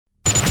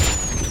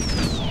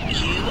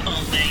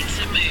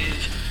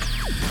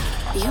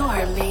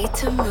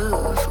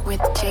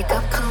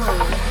Jacob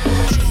Cologne.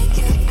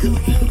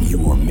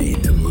 You are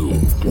made to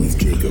move with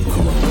Jacob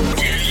Cologne.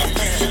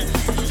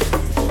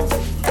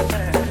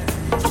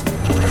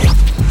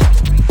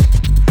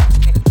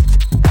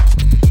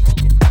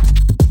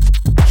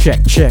 Check.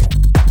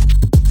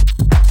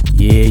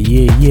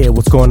 Yeah.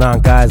 What's going on,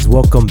 guys?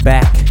 Welcome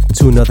back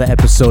to another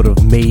episode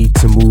of Made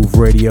to Move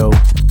Radio.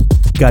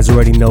 You guys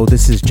already know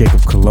this is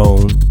Jacob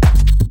Cologne.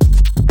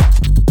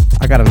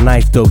 I got a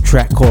nice dope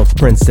track called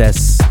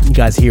Princess. You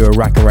guys hear it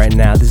rocking right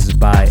now. This is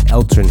by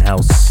Elton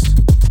House.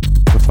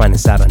 You'll find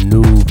this out on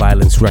New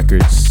Violence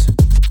Records.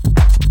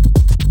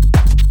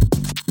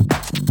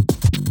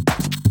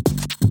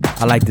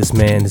 I like this,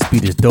 man. This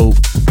beat is dope.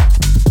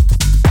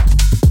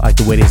 I like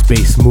the way this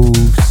bass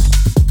moves.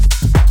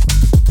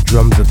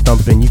 Drums are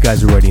thumping. You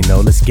guys already know.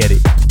 Let's get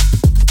it.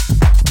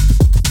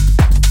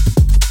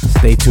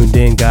 Stay tuned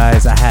in,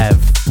 guys. I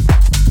have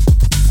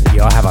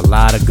a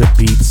lot of good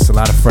beats, a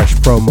lot of fresh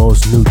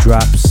promos, new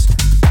drops,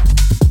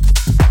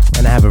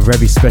 and I have a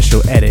very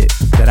special edit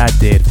that I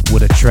did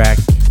with a track.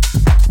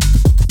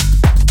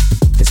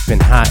 It's been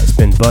hot, it's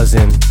been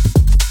buzzing.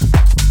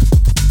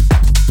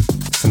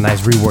 It's a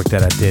nice rework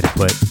that I did,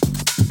 but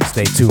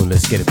stay tuned,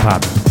 let's get it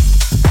poppin'.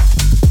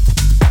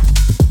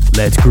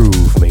 Let's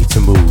groove, made to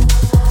move.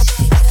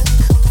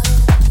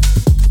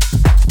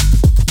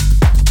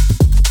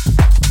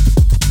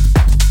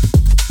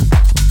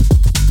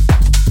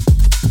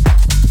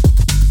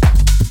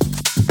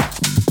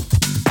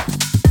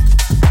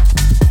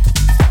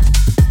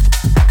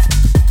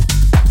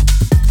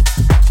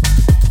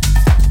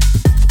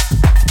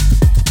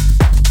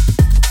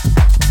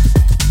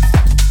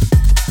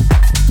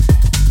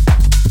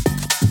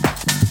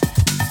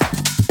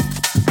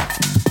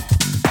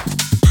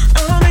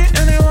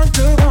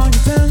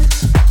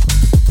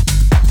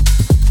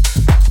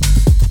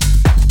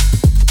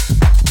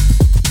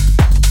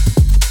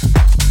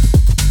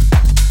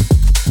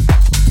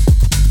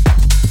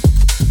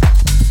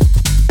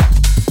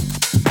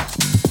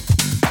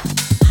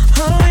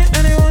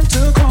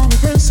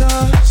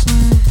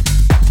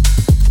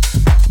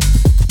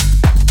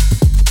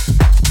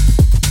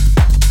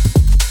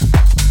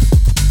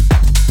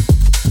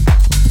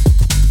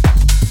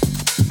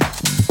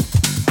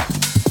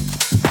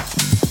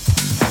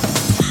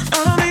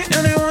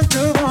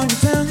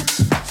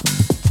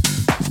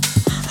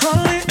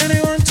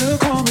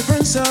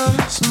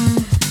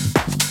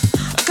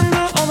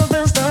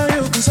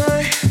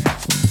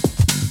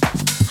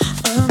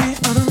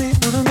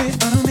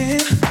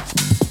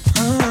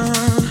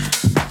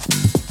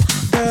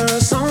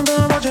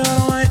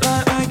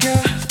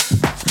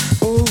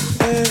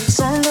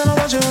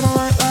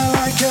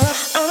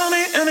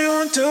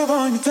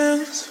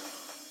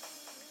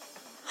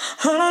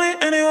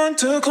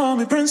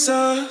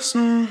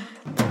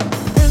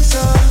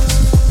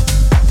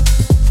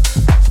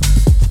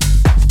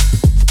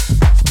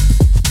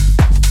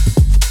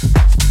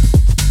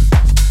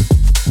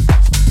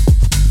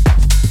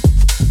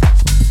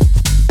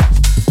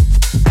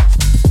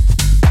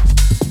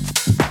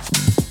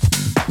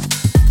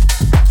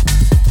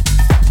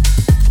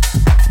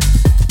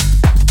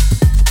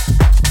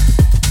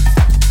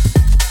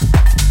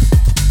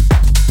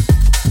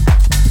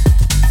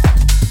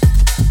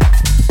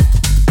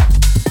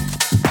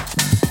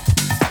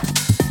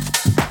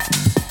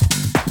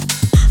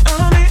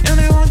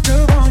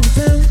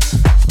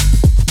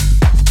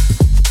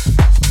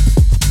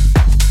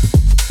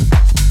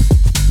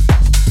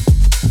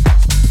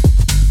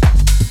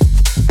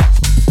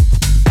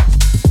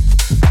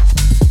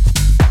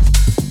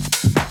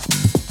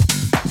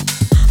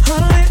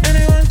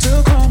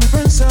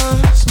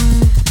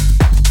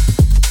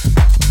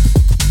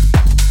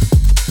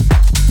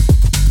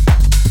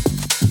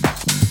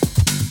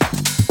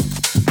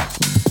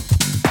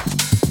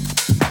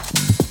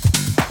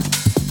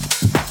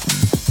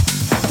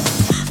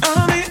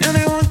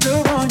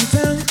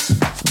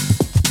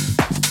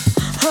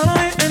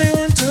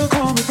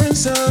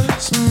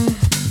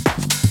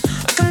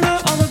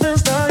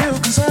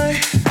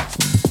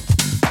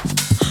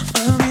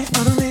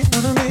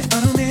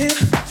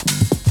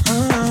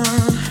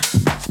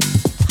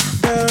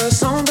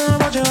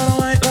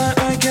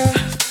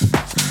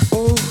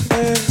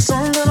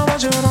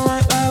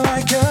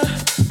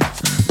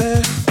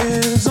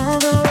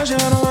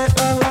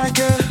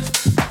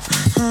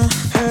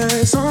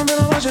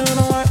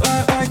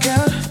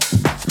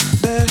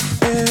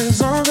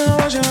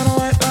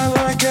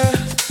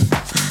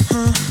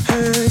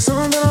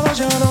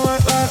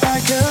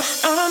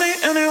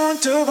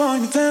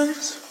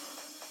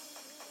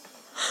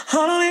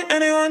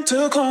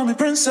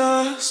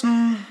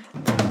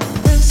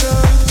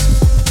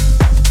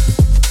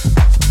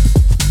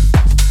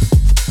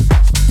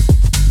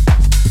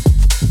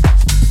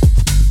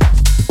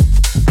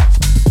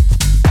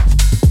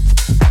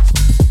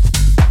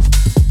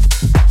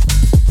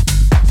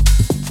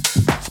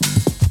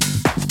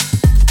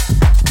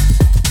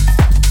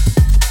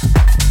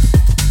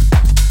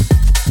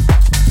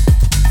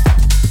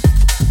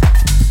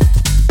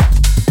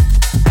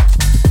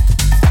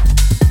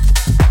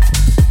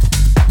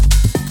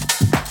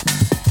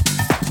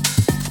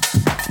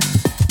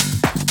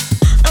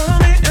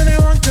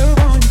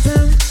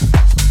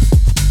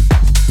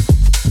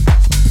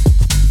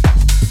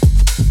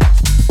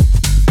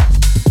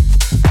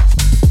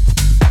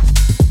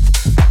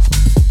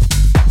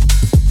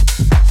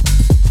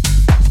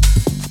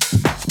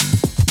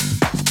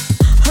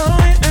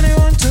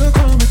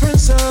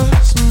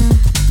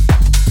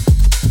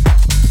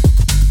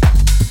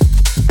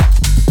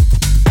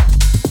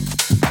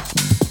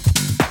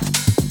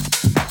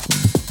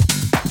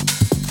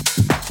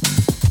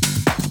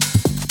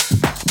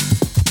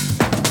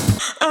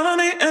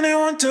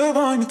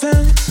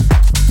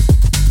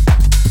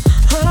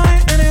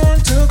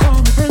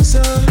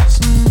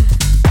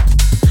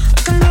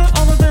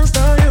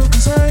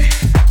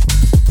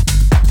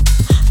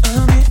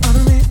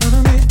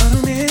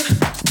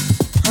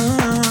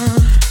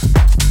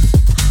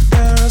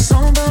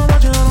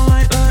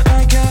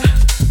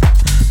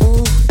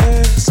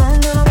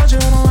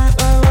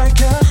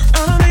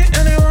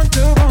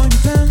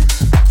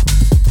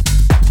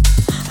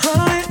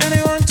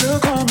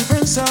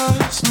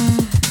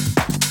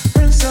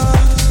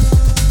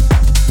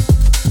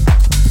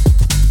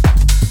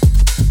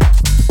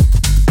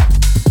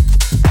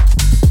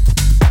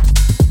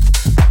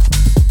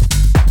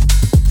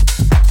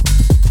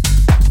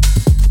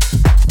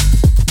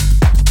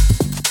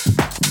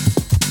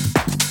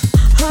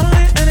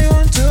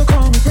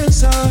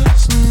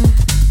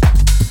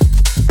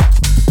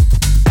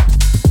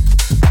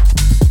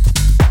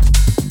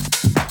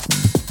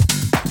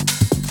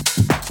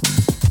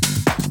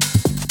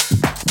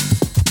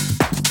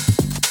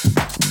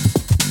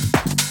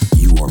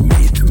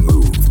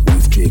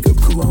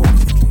 Cologne.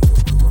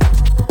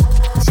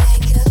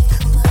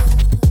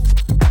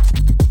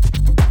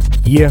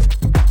 Yeah.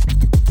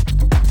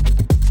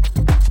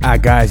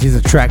 Alright, guys, here's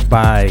a track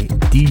by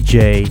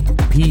DJ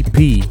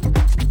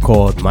PP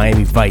called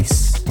Miami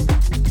Vice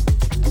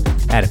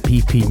out of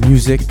PP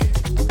Music.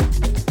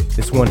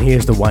 This one here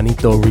is the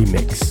Juanito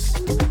remix.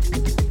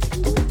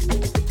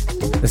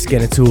 Let's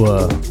get into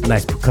a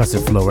nice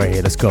percussive flow right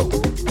here. Let's go.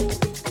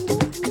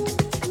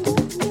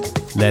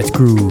 Let's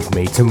groove,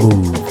 made to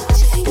move.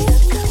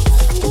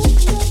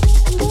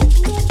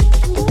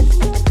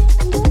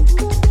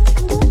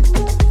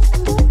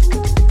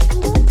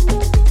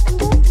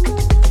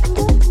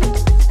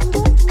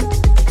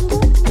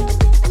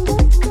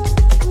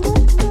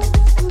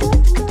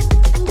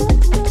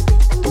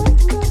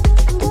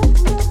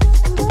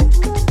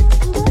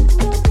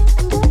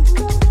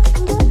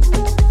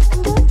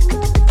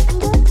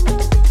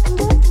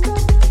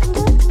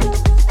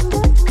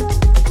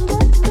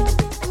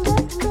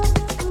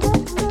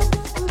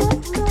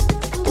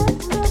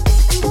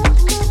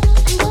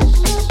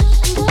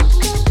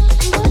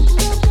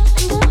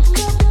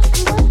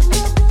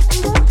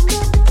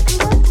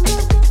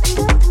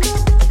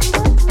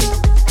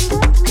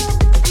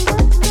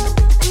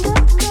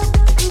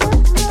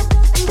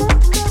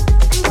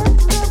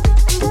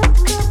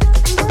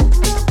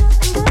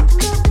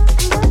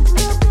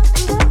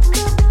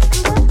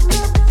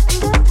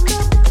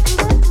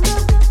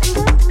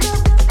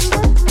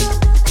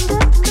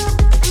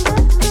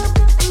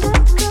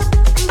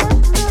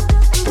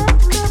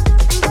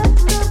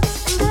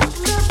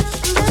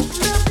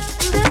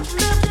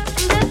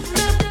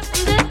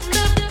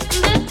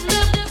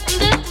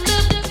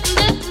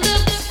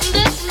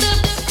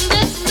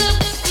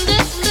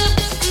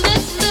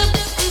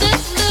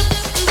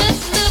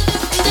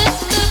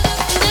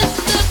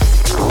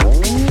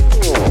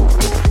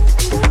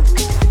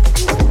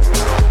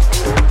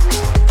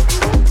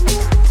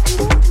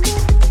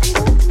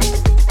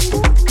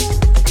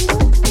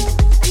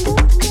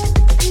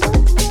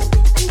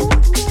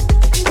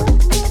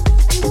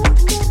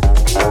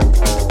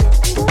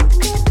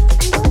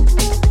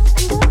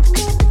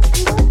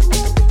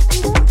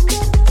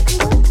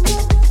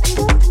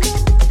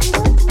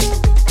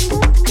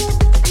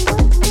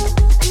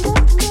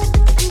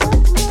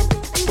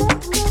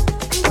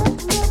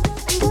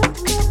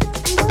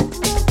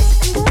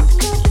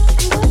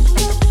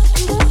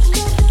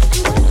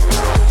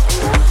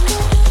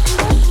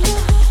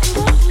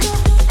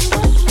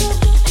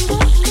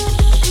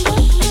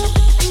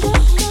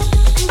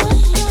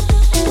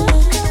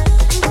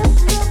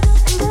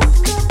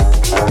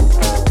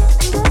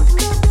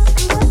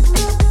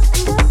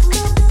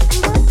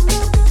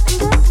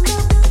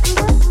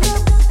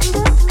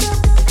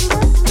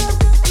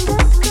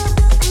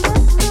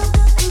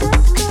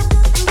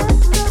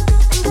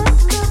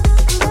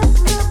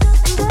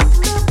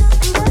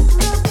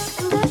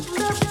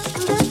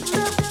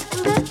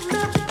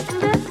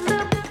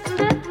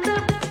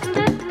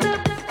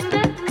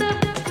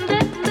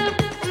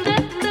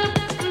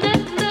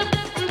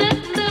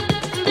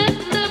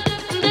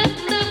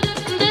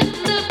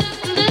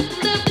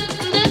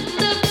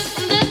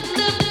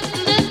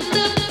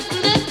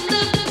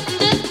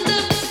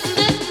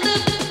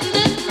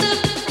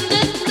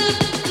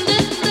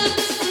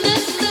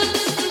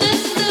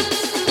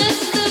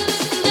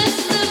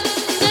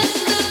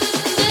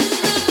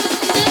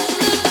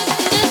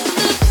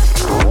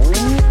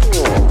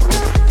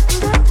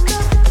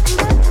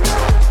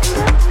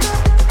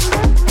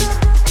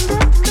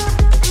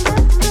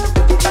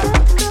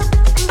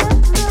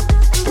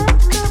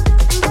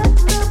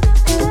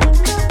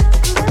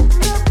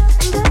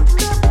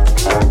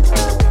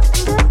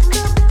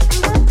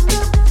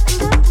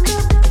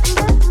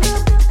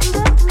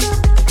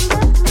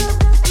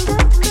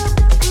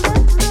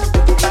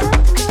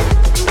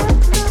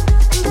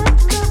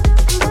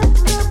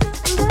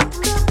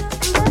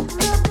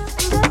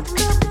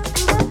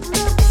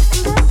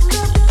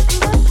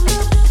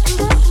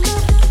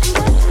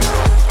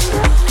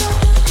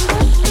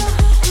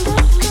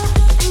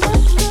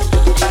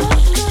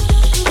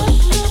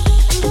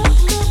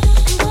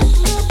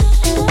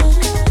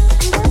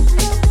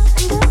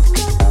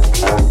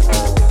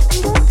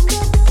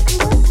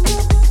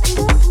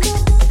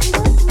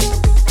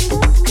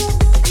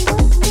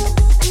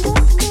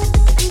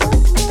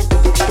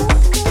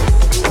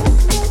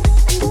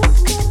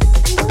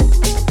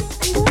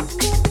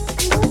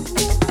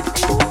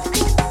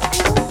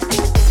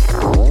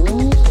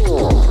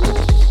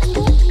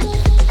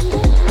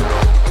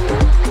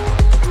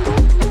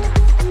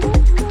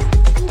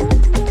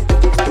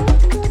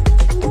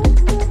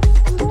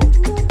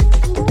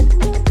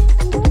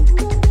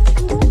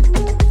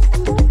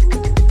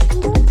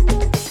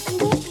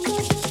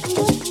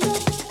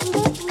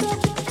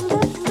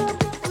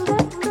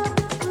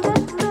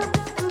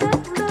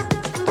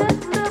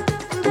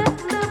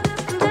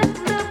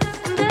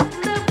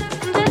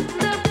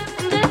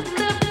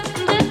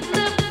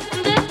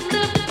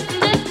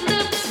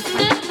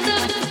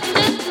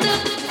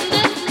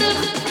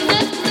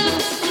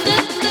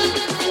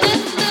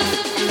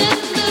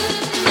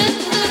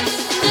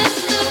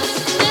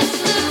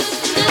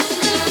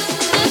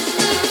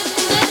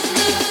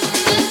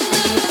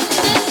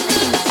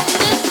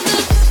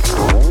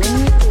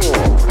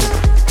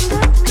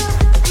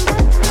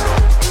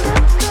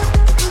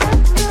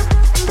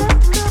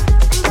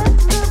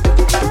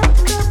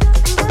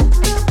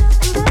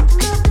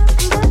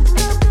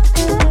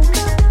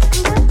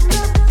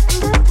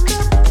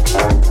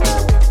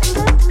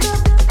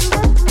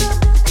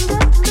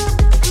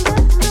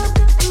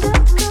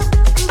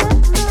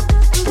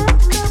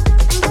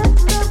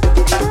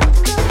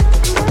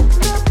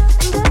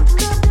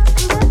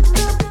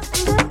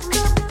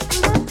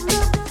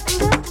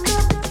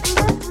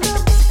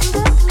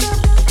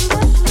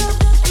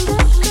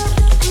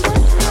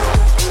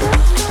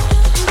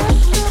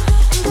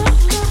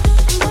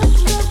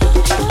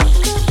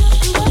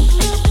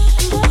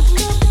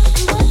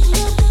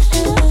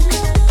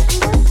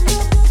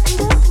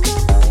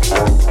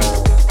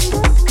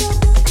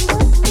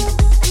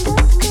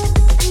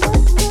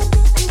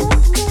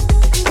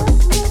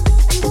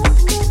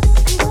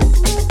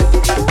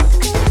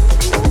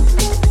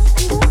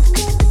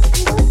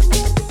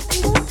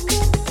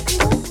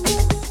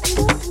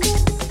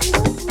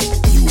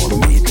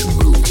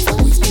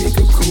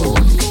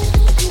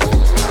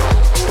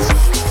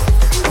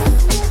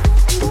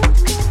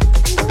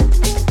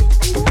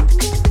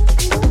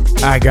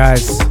 Alright,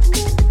 guys.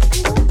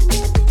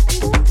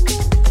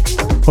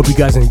 Hope you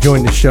guys are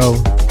enjoying the show.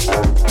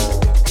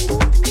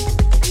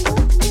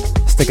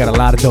 Still got a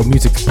lot of dope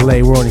music to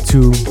play. We're only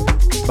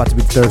about to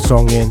be the third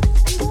song in.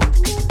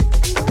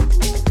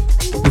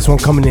 This one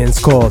coming in is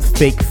called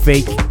Fake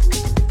Fake.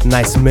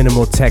 Nice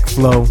minimal tech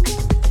flow.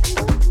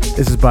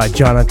 This is by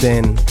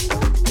Jonathan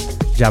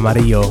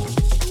Jamarillo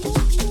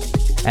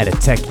at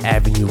Attack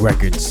Avenue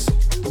Records.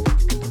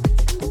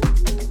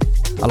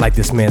 I like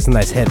this, man. It's a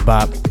nice head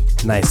bop,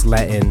 nice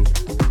Latin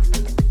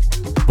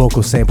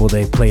vocal sample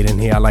they played in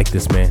here. I like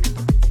this, man.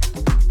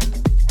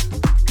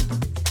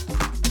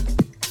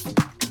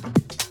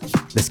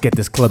 Let's get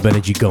this club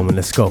energy going.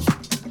 Let's go.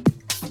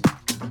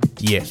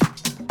 Yeah.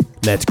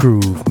 Let's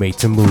groove, made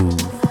to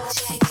move.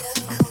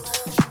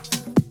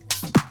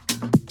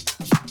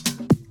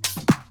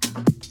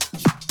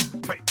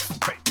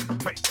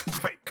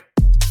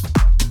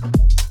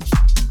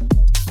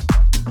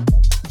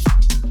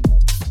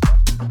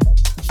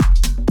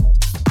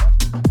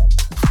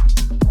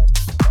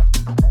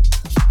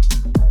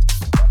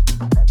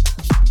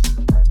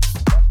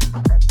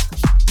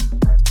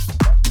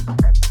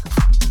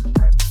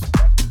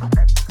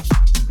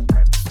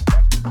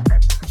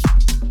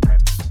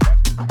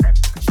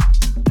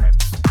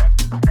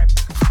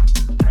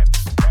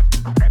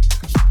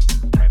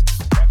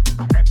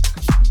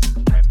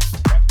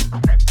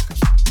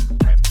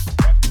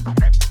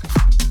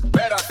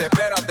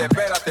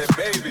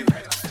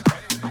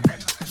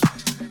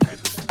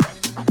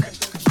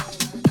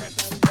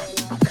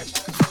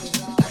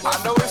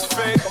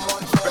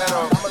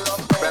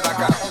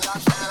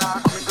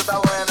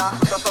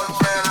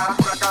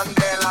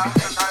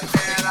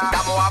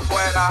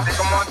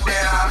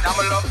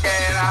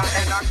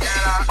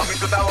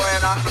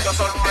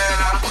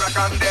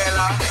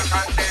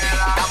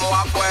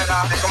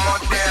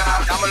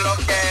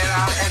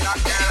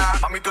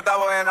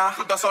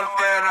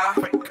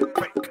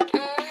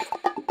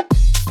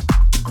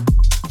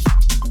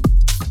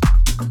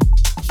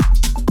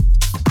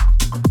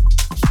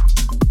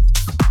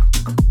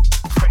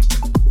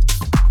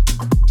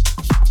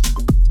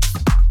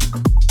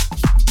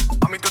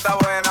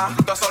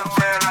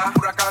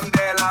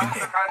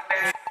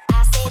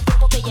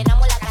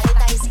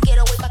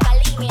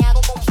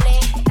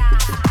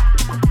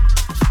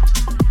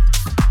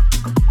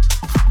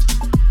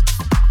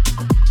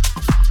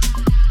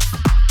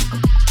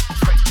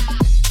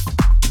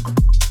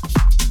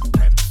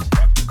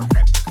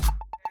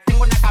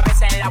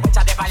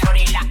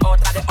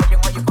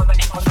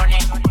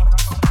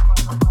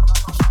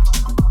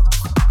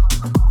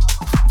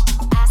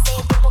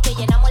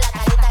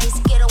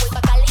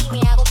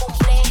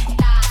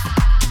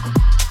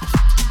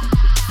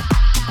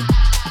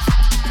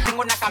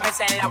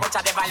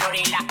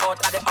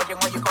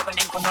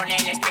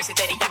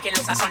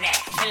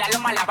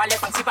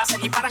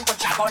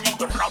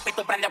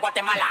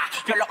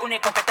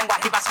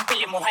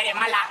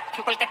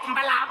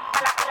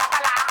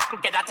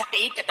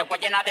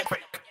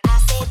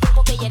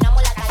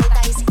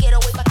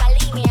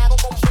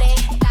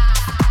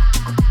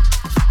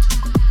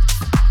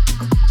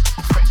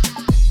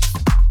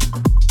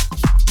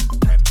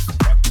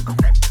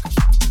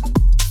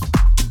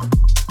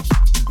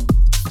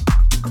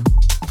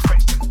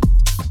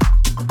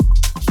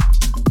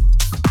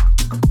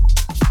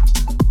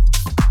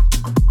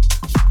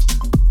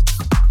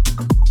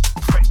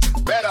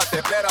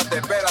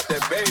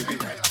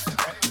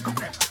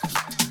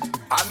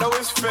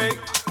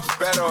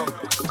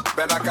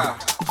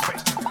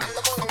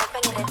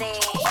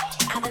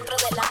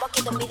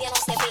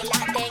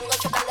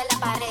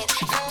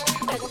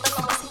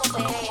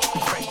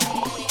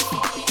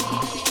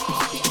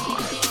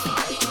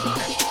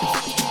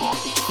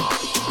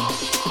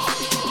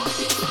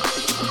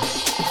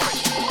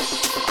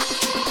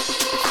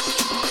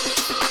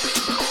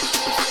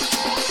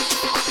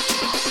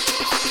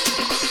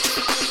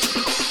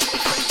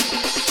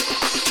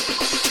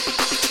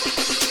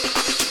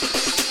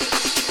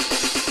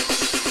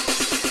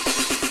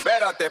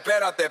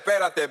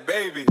 Espérate,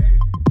 baby.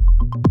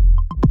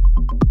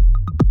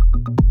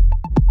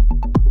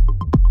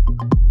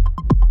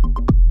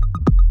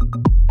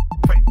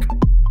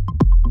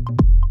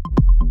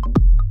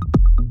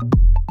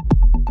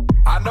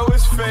 I know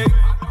it's fake,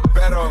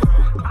 pero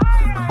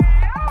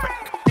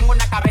tengo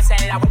una cabeza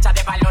en la bolsa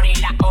de valor y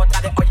la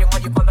otra de hoyo en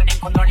hoyo, condón en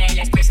condones.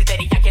 La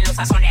especiatería que lo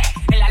sazone.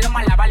 En la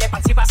loma la vale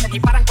pasiva se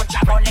disparan con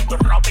chabones. Tu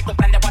ropa y tu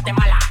prende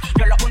Guatemala.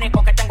 Yo lo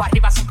único que tengo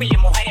arriba son pili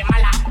mujeres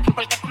malas. Porque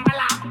es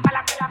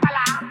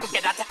mala. Tú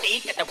quédate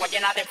aquí que te voy a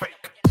llenar de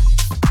freak.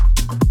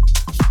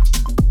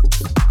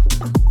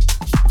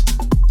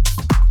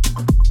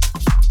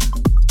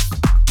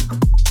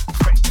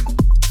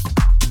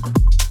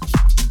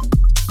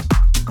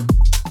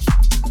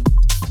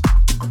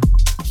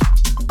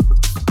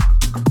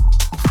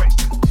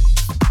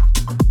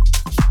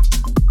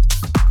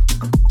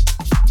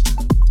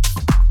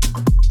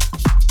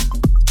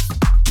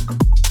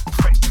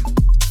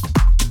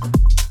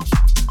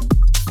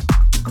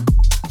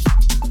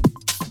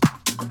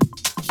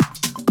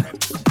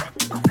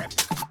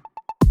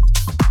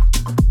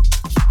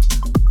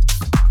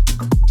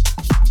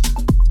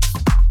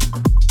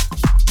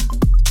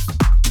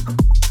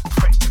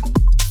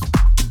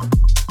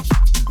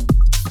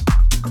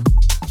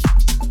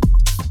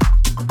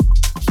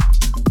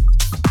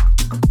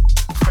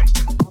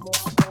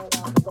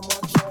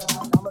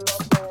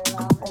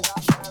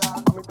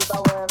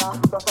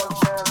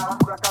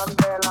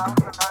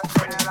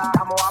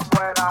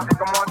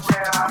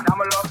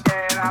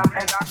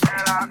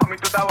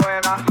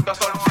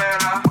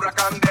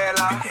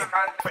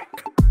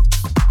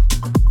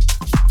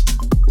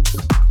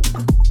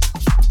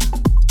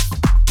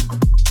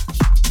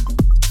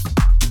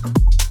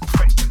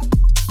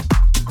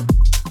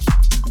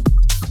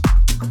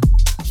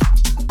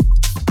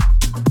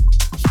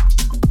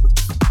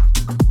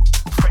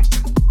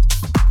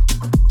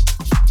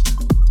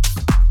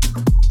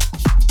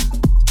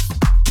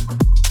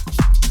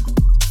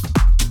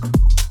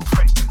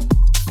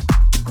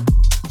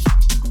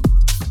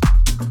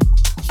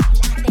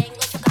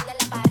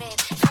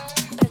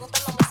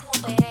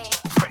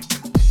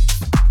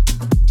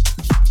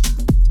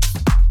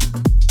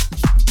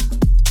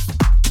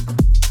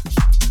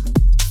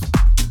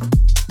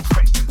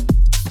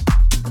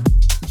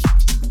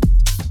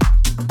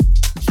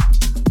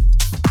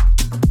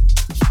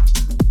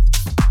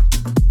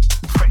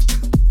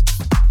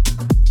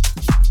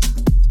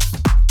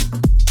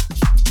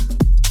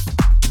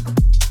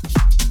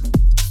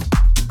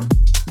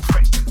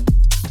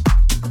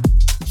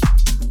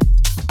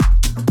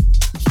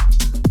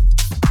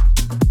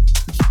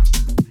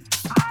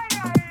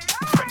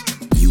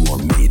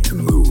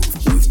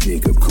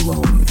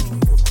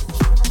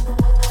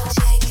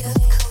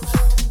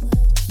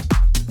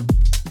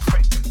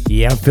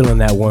 I'm feeling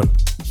that one.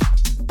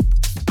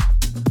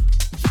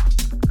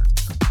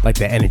 Like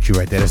the energy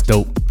right there, that's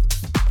dope.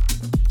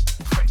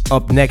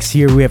 Up next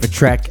here we have a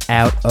track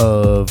out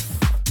of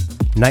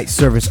Night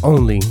Service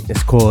Only.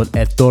 It's called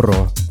El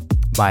Toro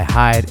by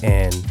Hyde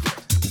and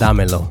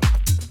Damelo.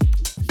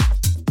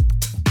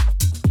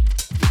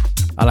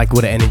 I like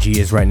where the energy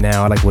is right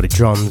now. I like where the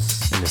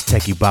drums and this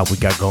techie bop we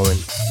got going.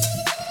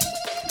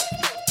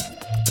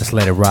 Let's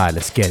let it ride,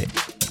 let's get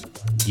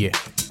it. Yeah.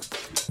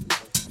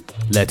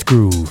 Let's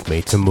groove,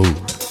 made to move.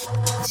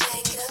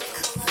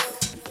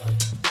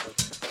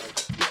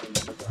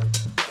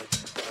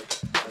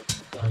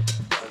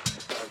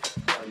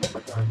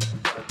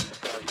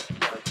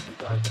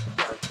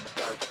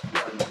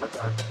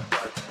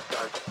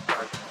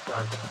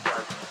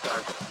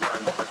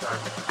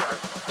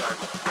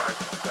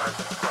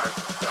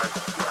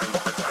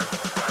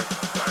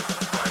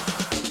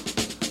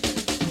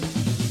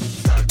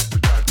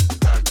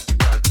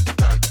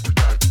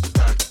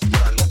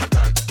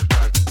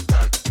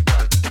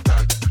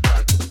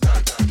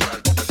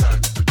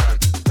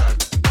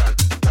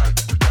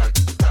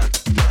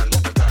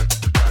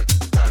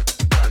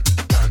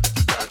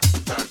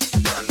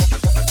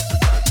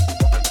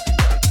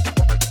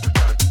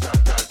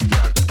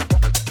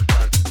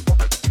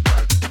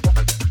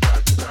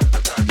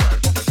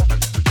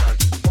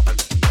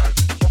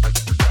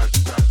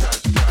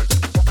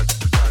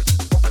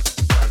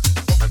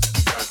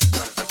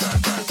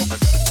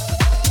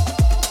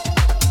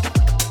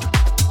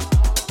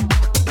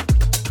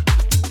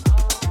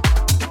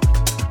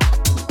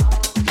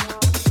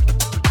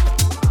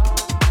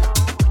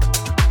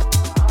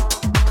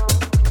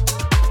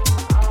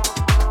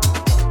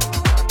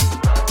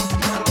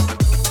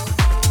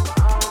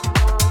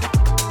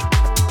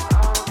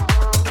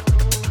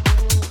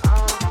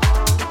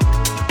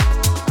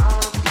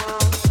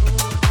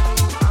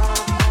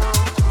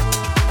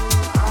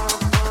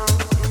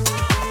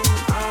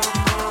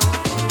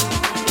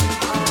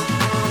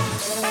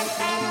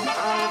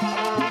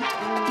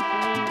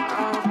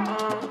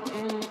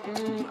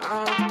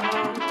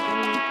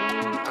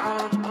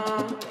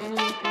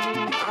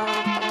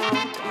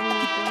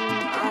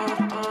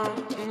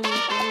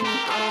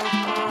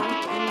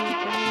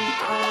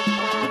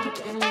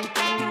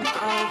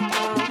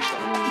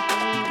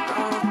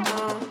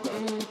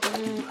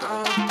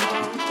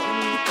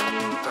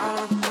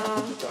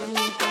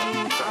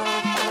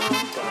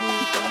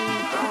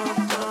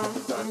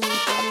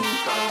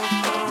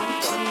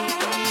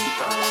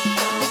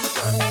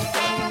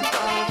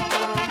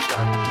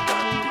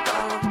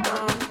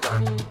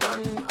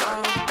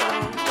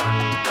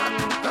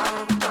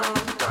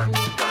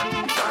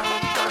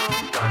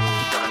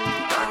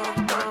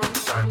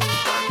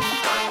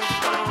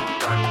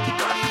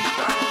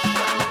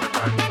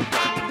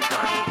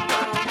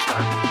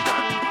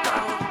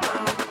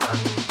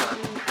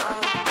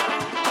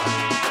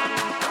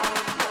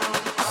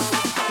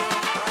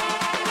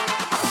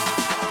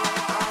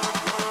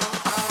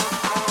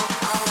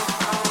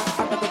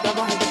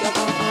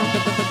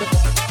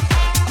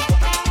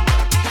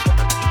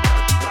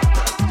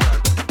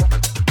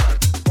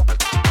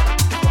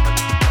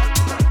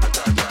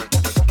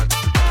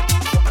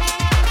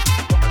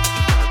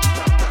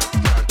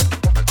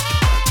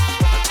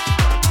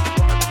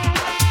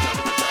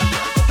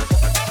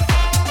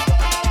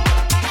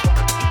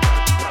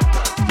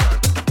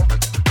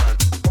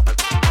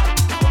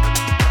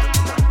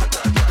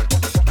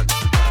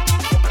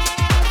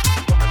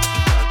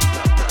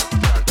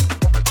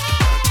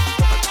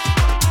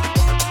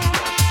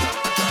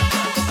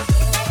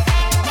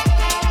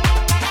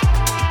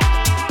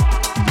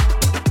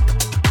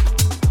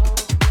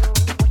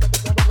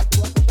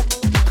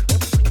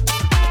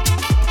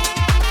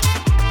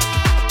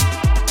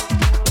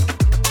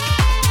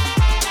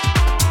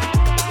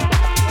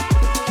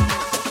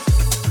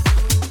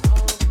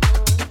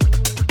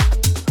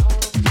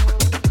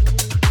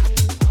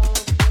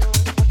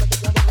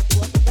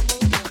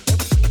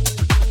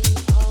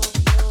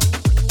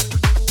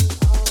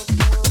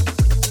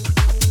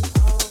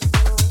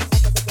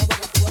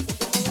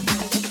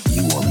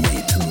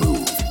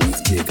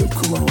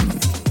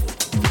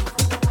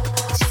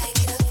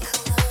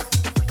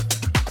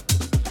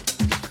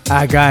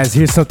 Alright guys,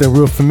 here's something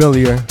real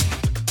familiar.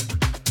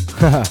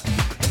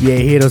 Yeah,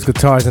 hear those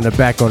guitars in the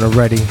background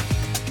already.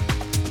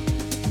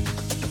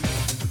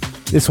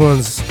 This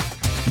one's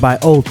by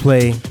Old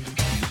Play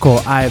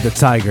called Eye of the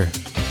Tiger.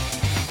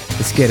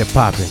 Let's get it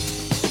poppin'.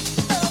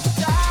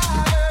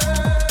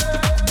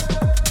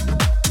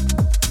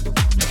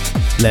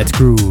 Let's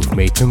groove,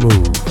 made to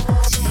move.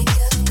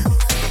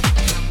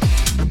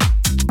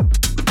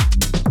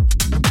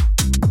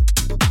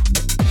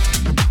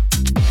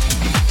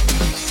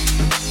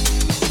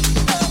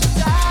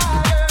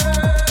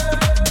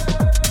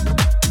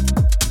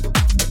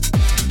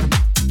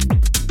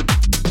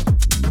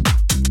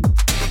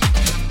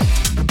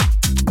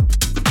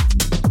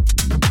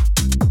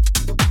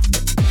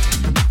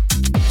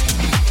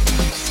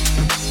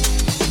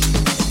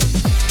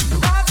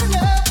 Rising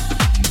up,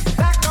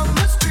 back on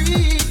the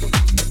street.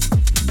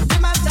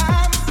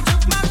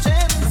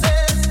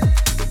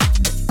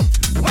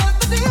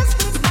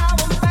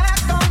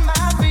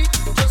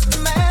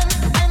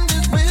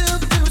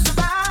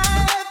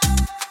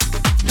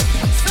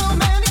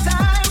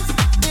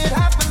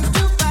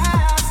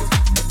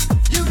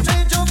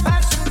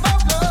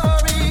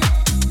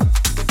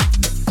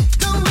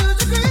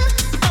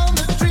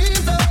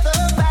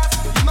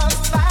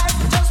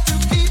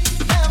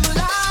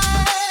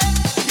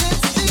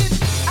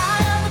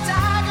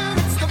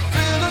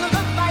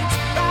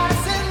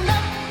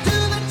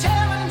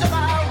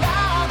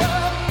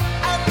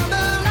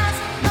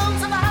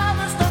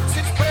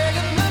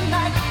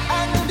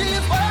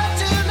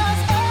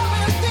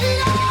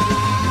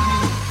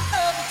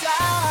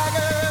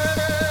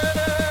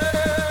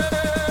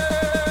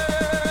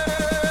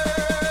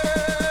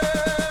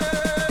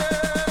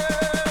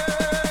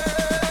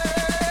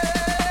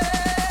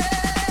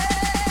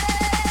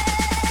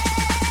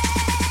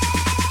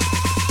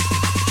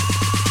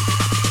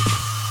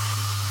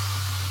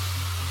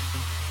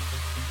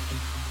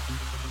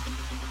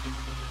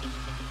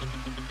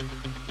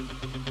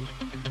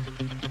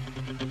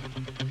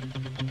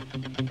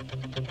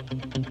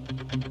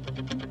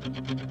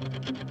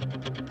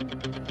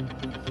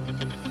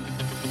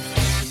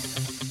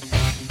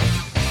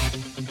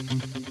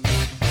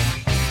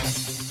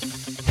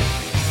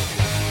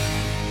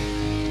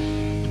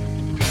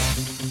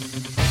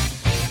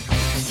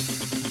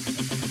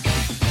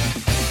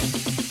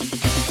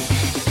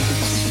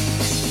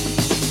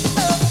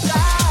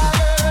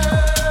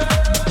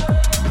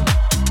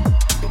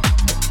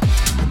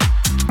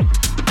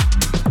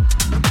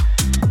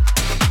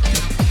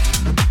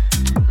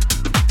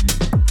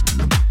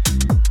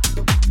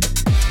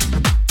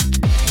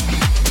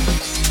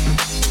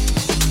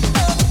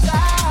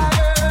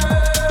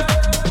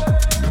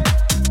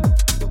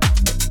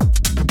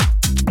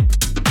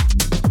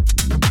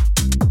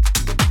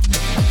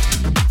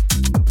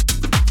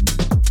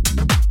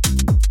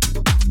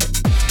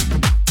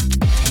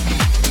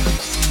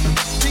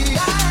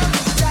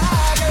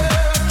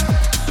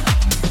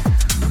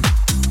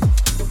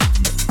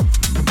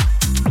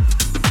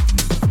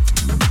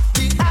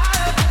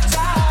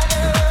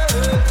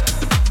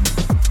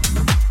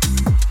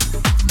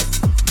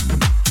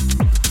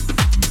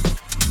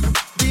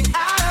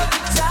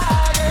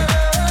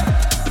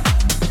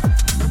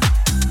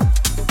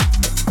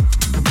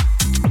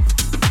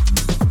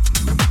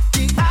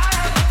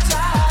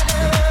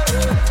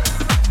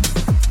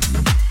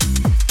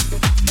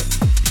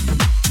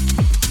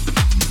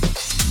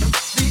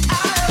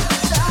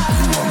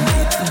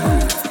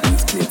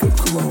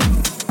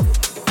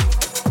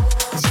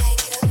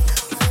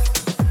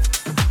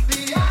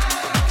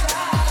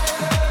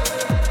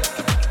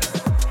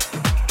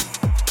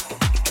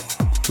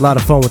 A lot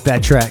of fun with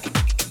that track.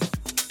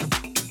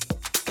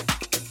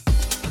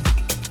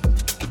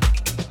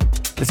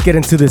 Let's get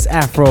into this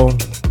Afro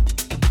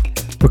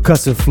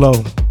percussive flow.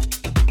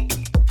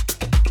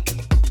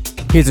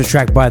 Here's a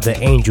track by The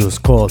Angels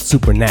called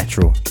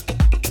Supernatural,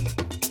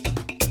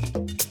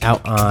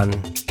 out on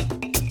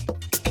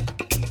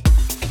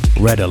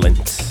Redolent.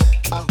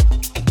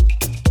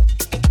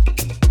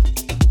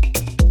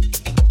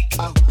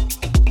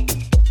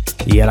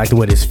 Yeah, I like the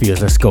way this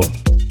feels. Let's go.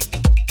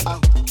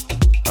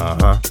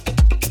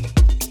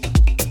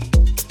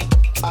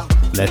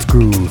 Let's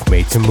groove,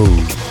 made to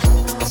move.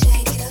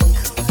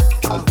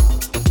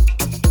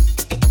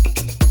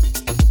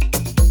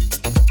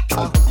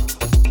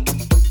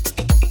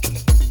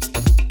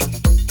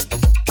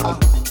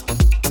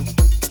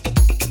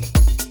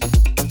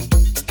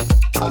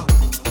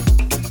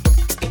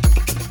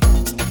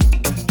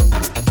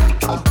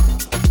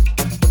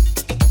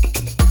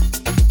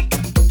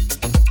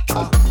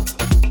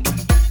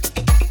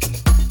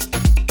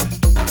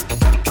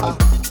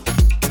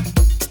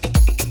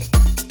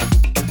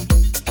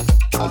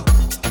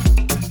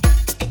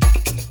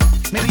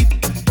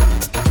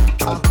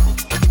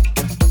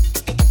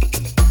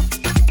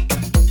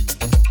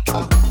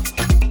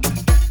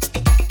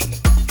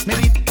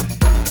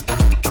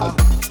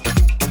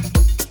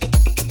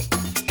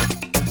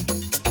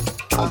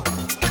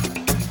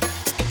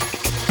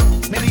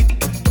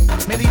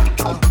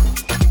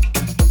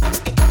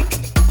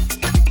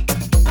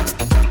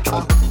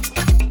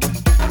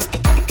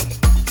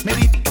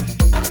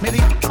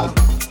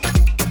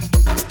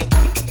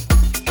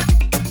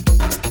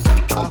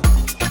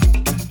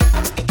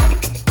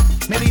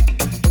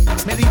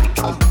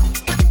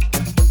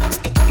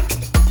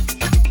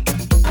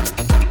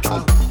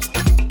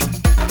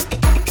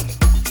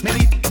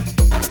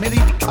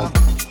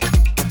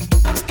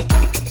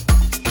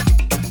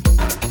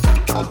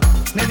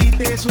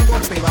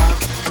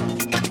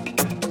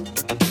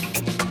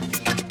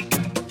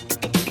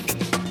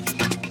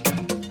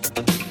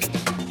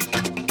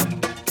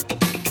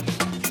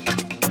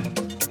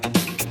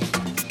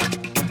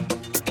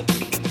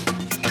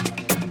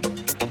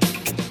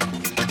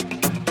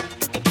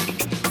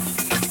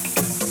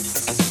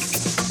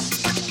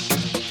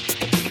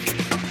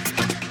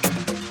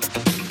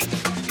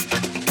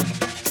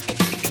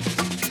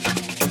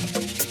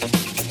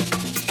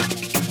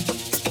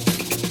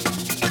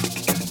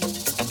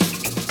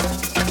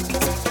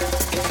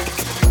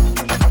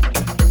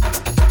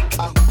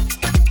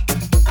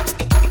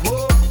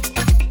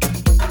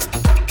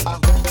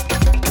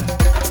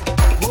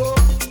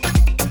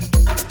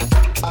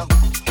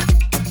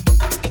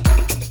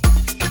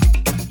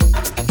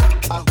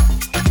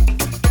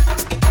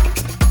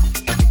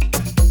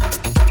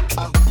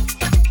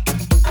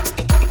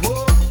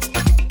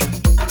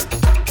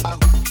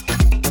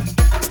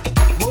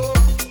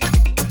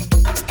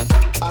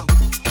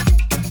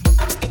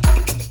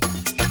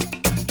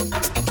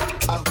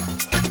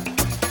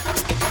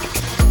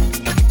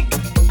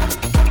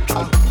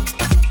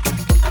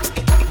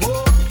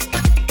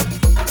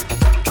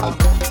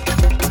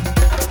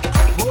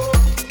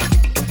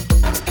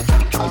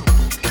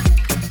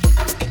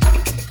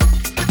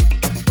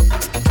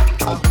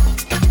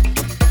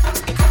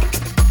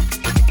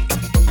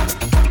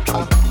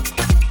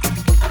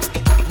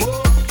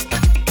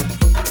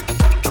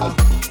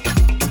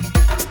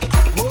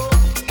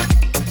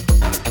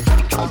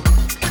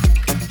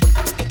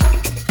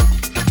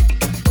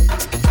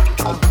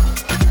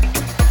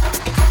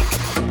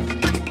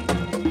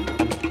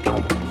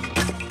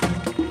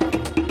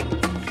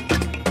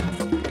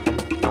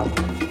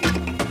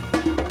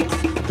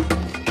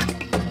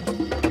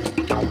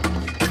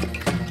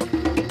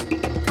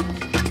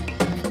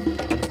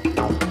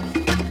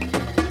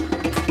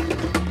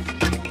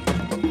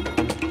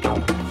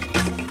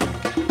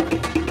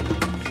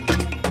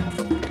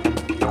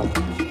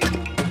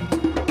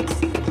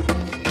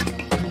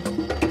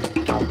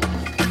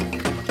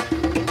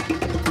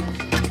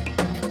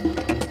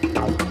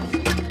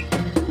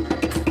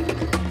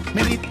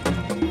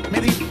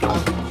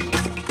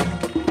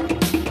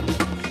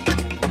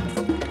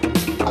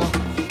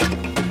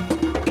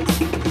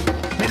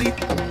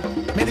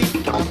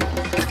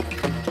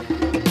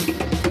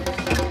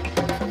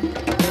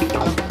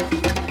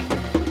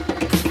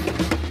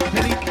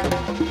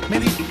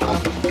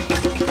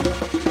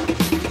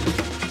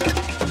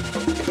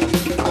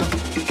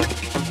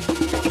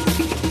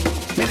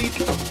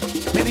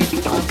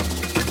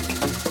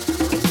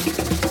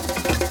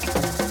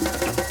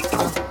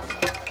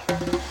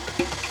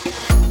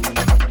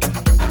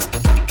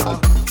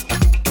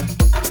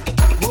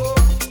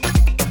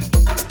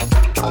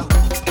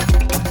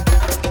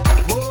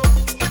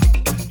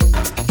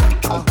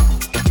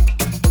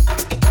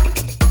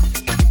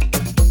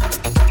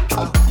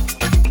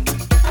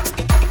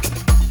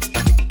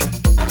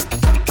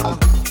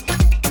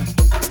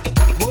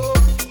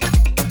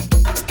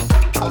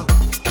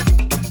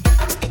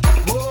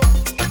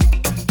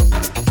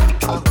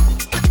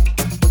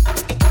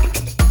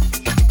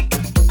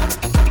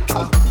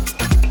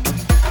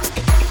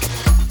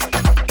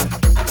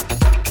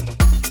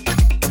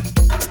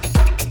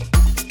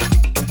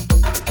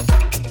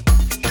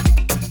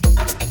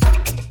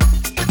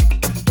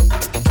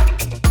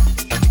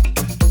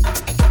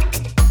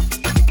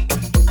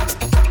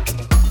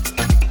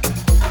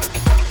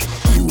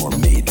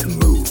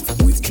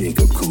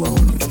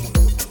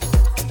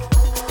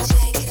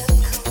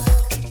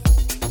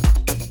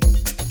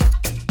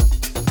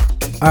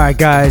 Alright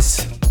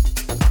guys,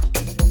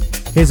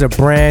 here's a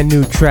brand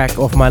new track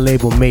off my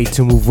label Made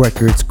to Move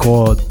Records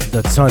called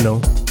The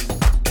Tunnel.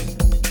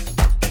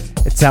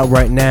 It's out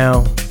right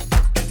now.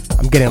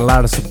 I'm getting a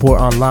lot of support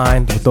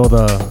online with all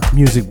the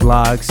music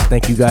blogs.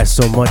 Thank you guys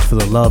so much for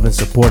the love and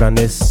support on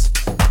this.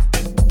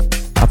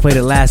 I played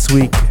it last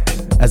week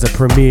as a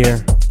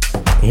premiere,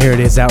 and here it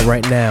is out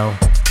right now.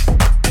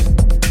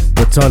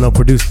 The Tunnel,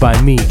 produced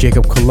by me,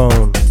 Jacob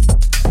Cologne,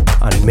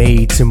 on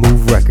Made to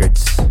Move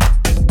Records.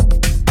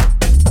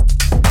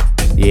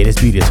 Yeah,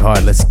 this beat is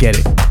hard. Let's get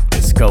it.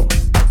 Let's go.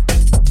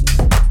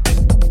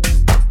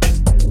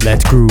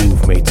 Let's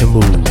groove. Made to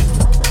move.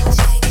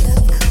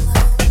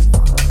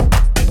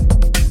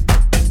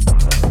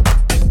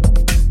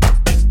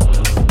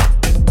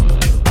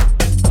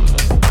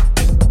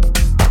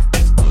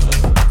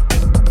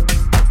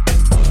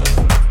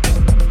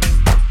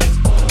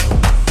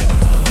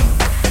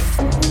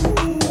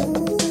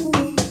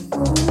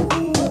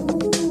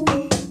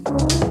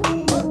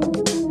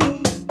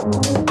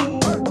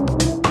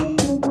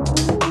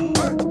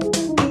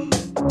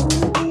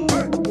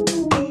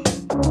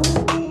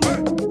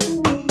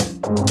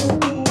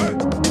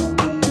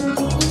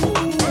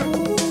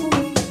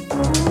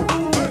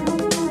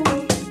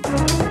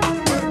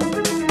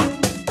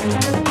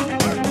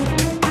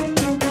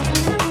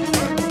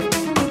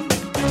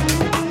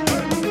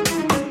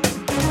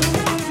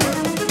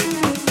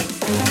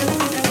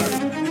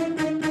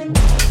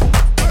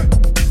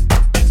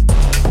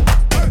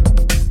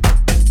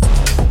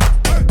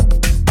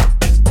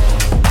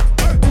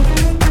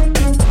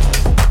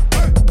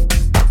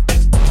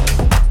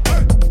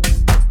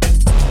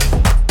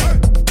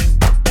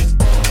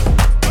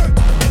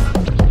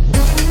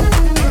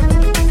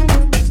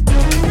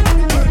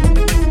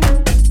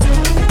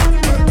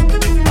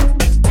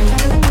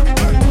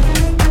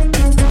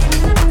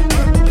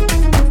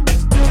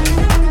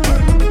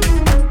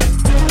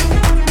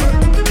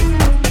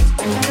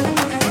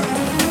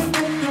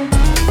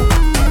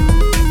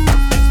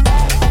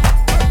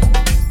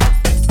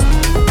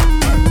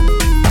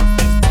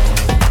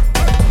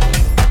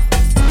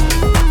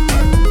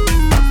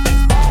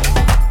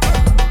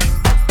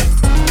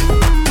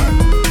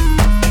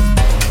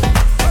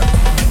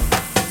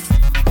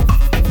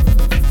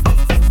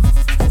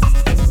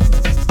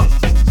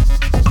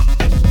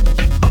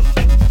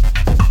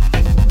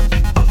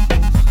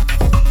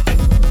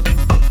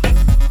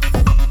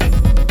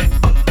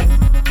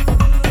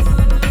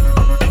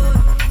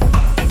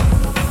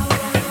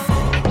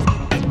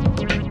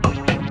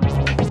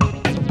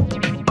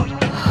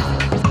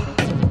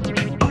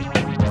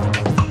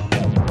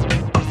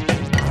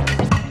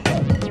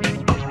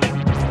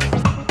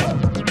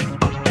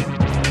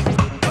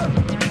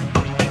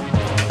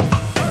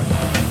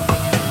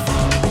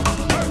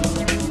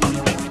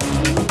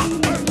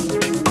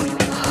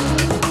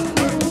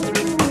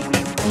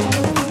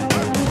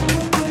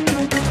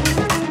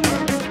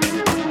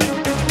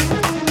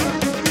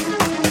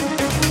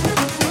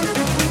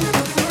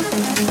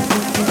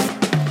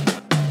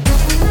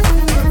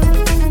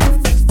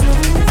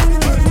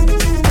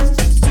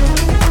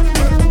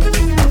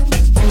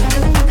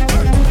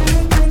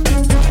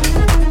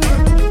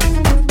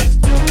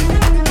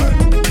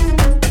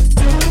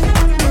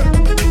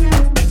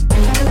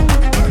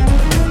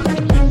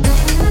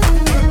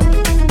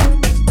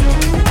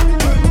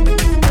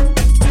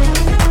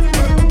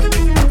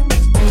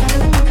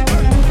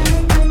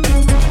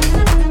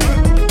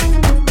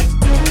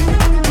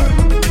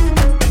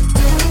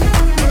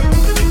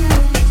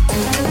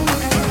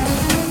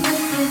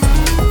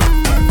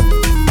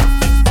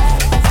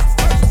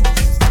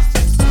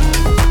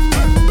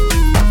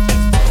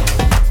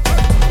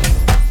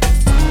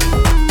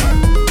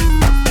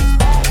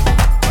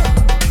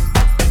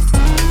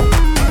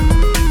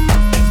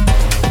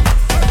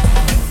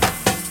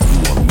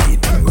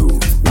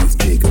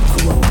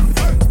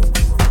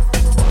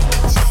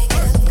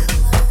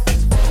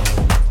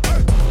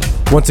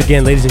 Once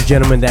again, ladies and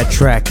gentlemen, that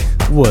track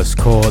was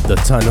called The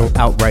Tunnel,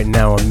 out right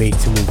now on Made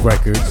to Move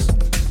Records.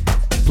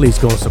 Please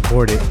go and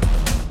support it.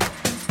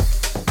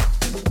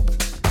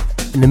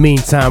 In the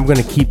meantime, we're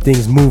going to keep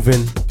things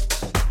moving.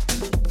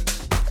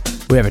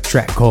 We have a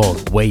track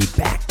called Way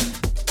Back.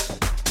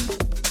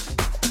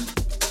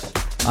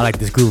 I like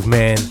this groove,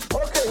 man.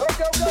 Okay.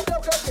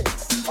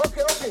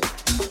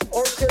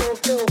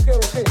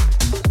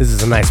 This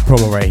is a nice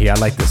promo right here. I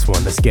like this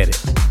one. Let's get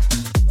it.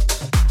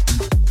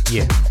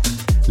 Yeah.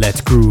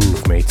 Let's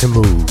groove, made to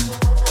move.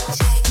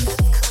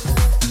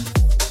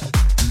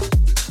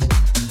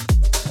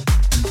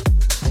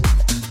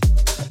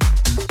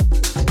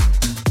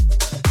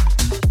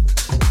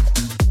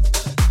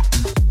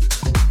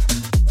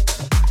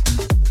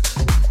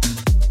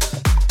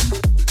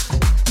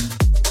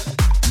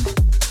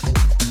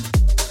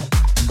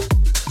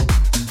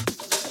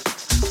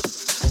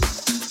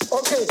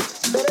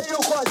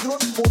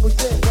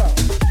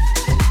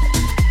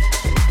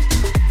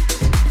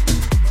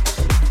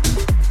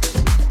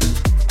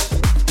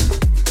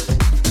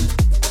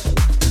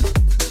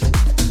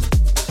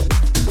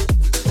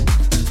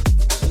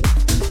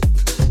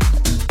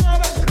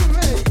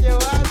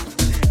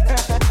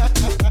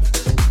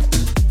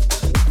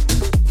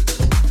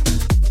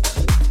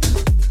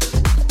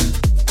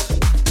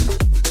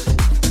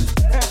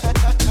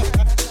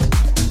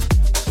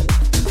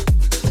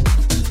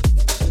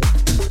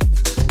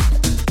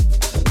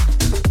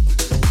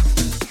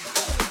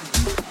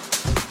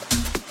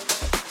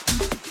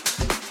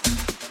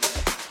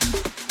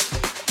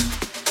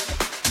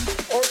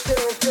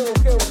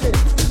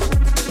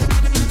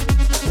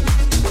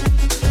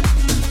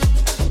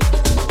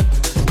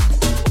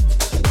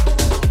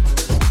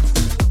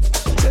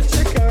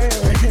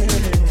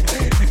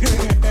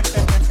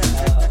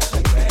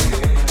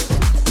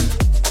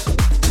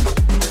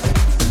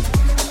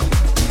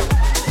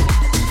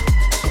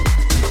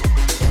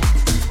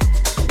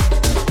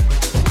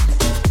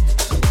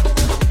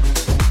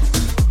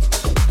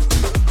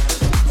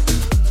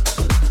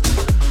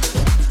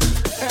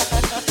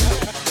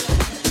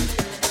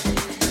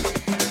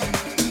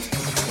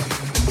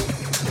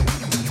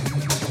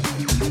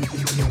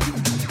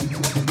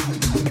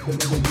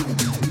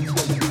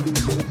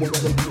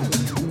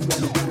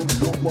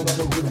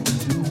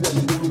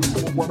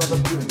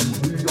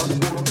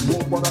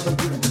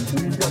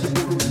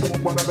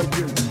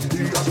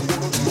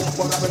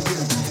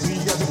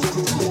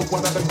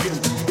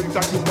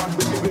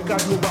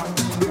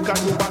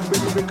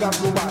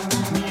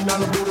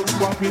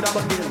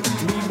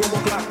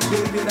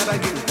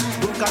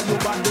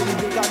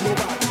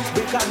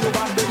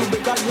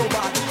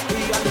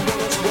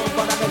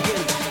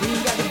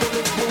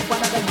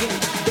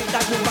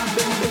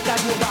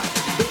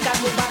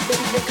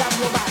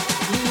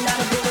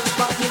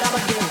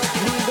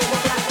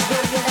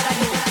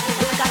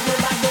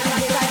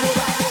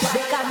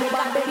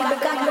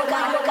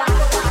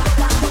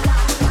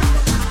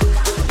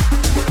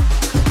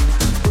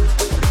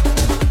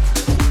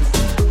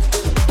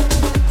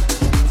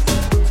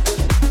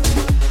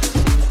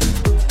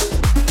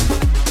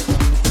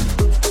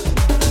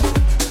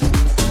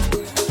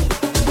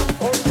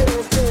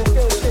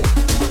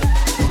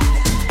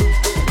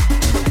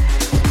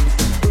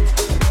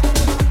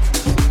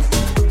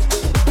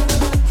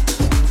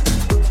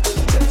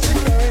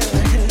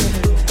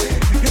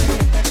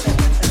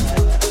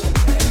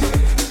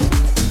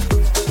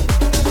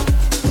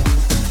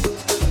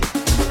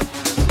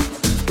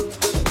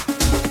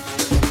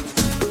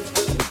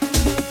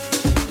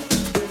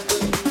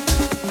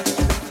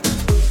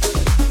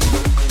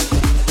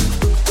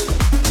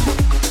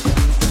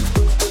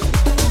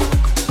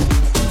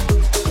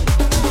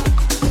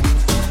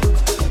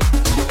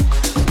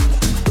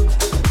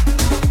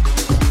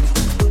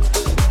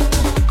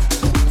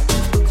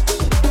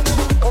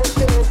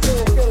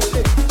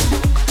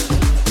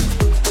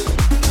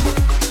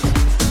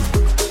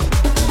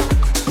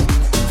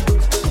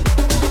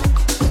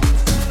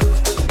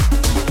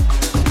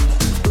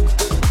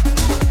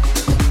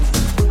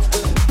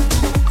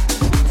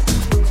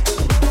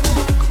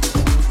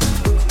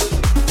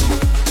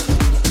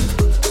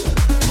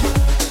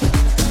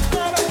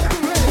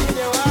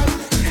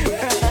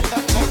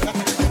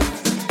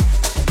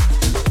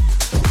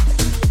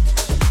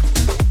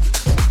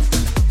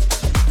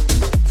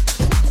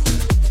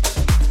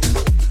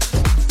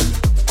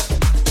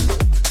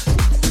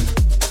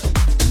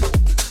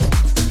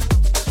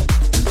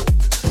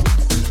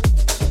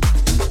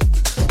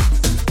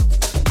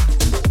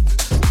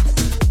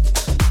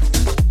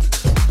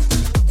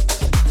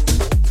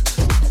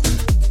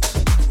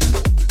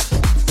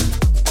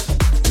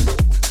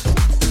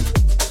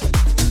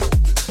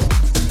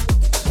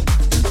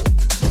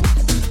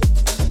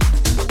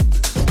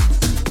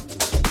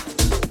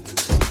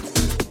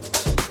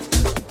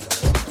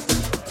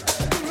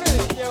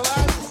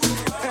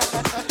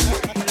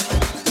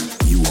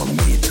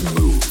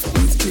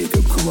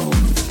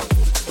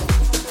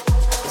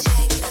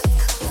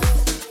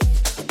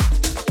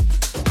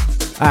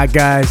 Alright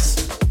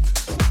guys,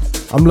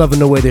 I'm loving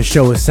the way this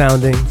show is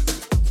sounding.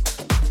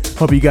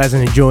 Hope you guys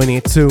are enjoying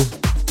it too.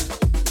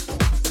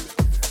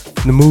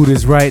 The mood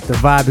is right, the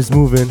vibe is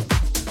moving.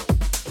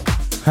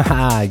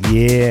 Haha,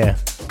 yeah.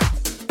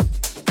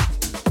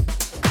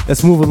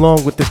 Let's move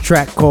along with this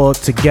track called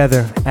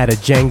Together at a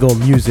Django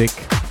Music.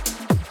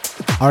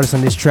 Artist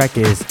on this track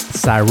is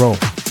Cyro.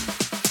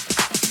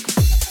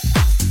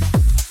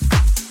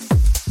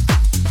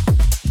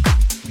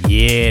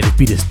 Yeah, this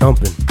beat is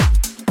thumping.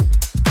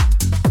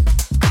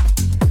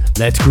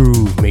 Let's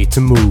groove, made to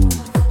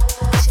move.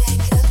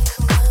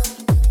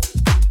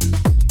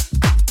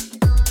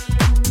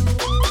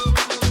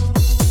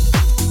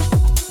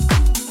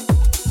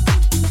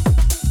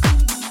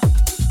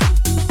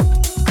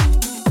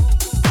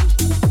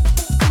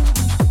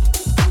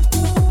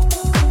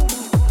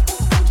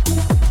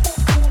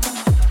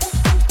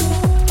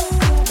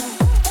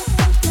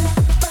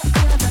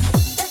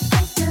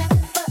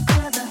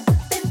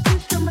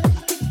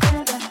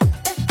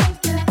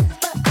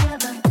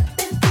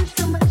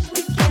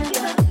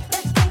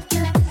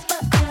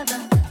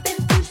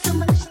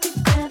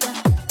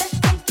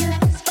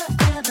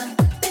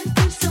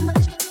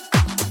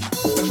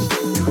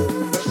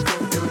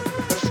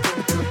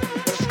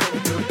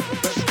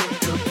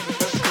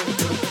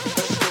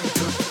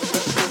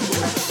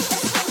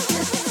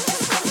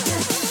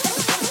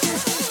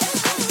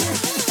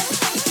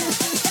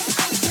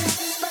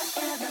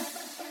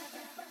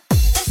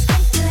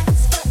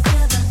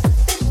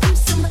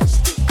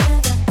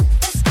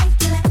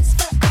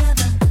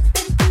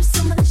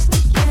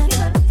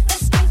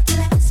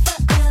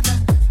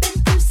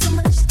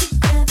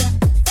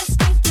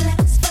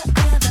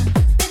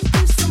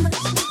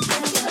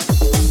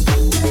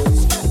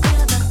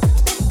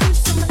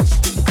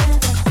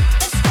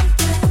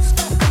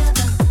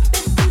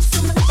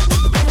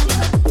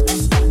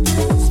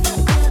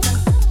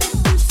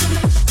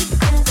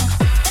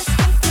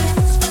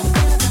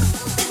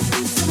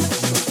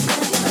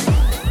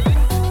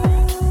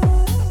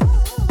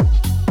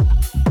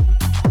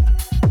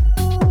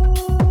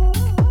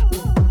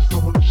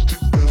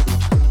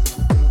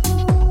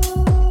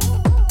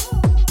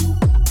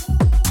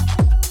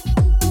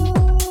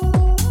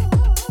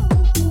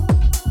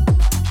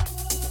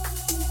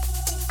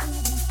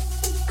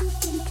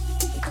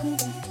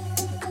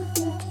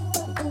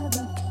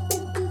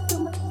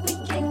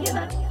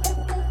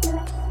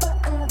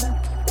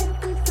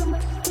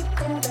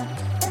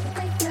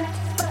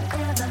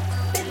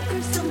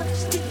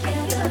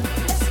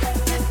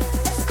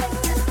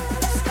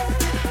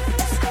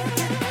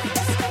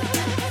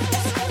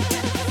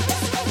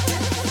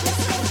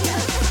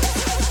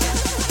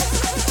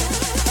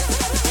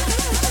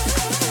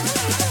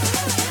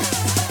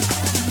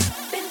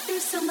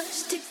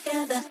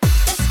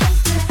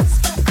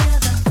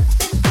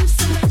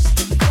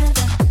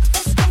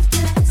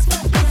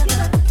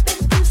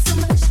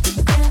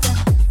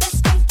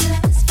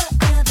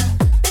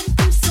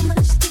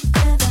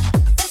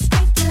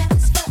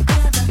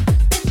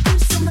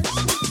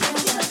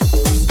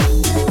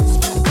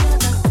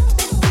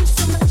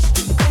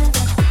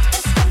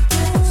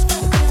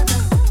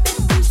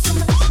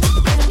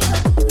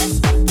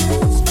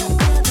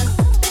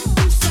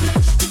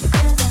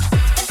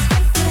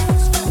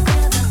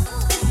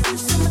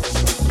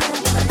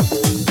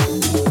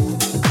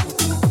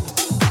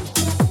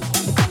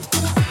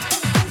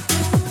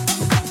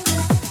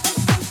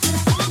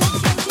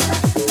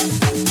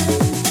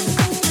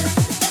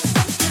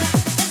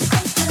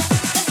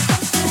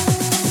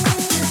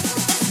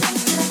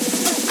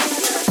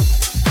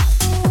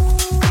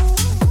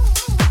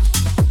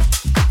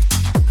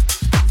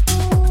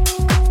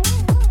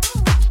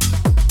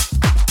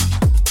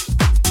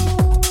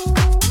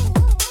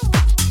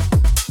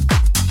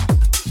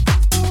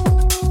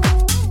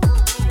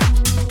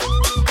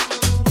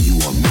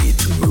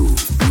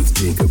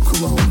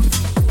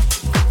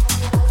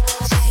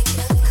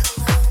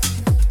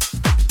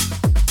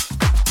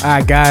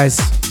 Alright guys,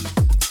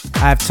 I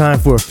have time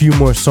for a few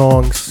more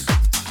songs.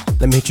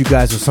 Let me hit you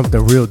guys with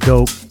something real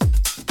dope.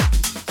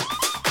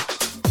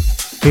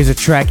 Here's a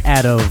track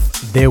out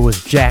of There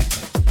Was Jack.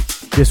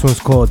 This one's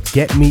called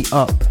Get Me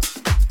Up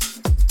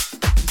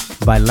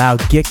by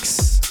Loud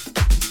Gix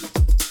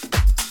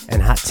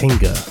and Hot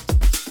Tinga.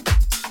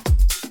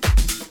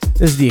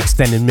 This is the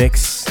extended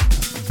mix.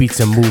 Beats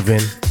are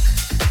moving.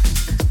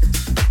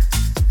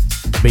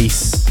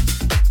 Bass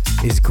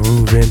is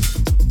grooving.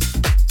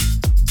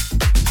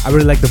 I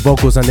really like the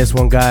vocals on this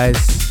one,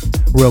 guys.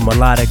 Real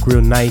melodic,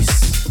 real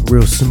nice,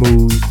 real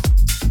smooth.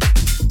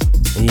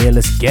 And yeah,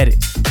 let's get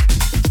it.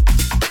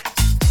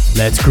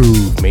 Let's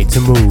groove, made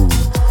to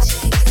move.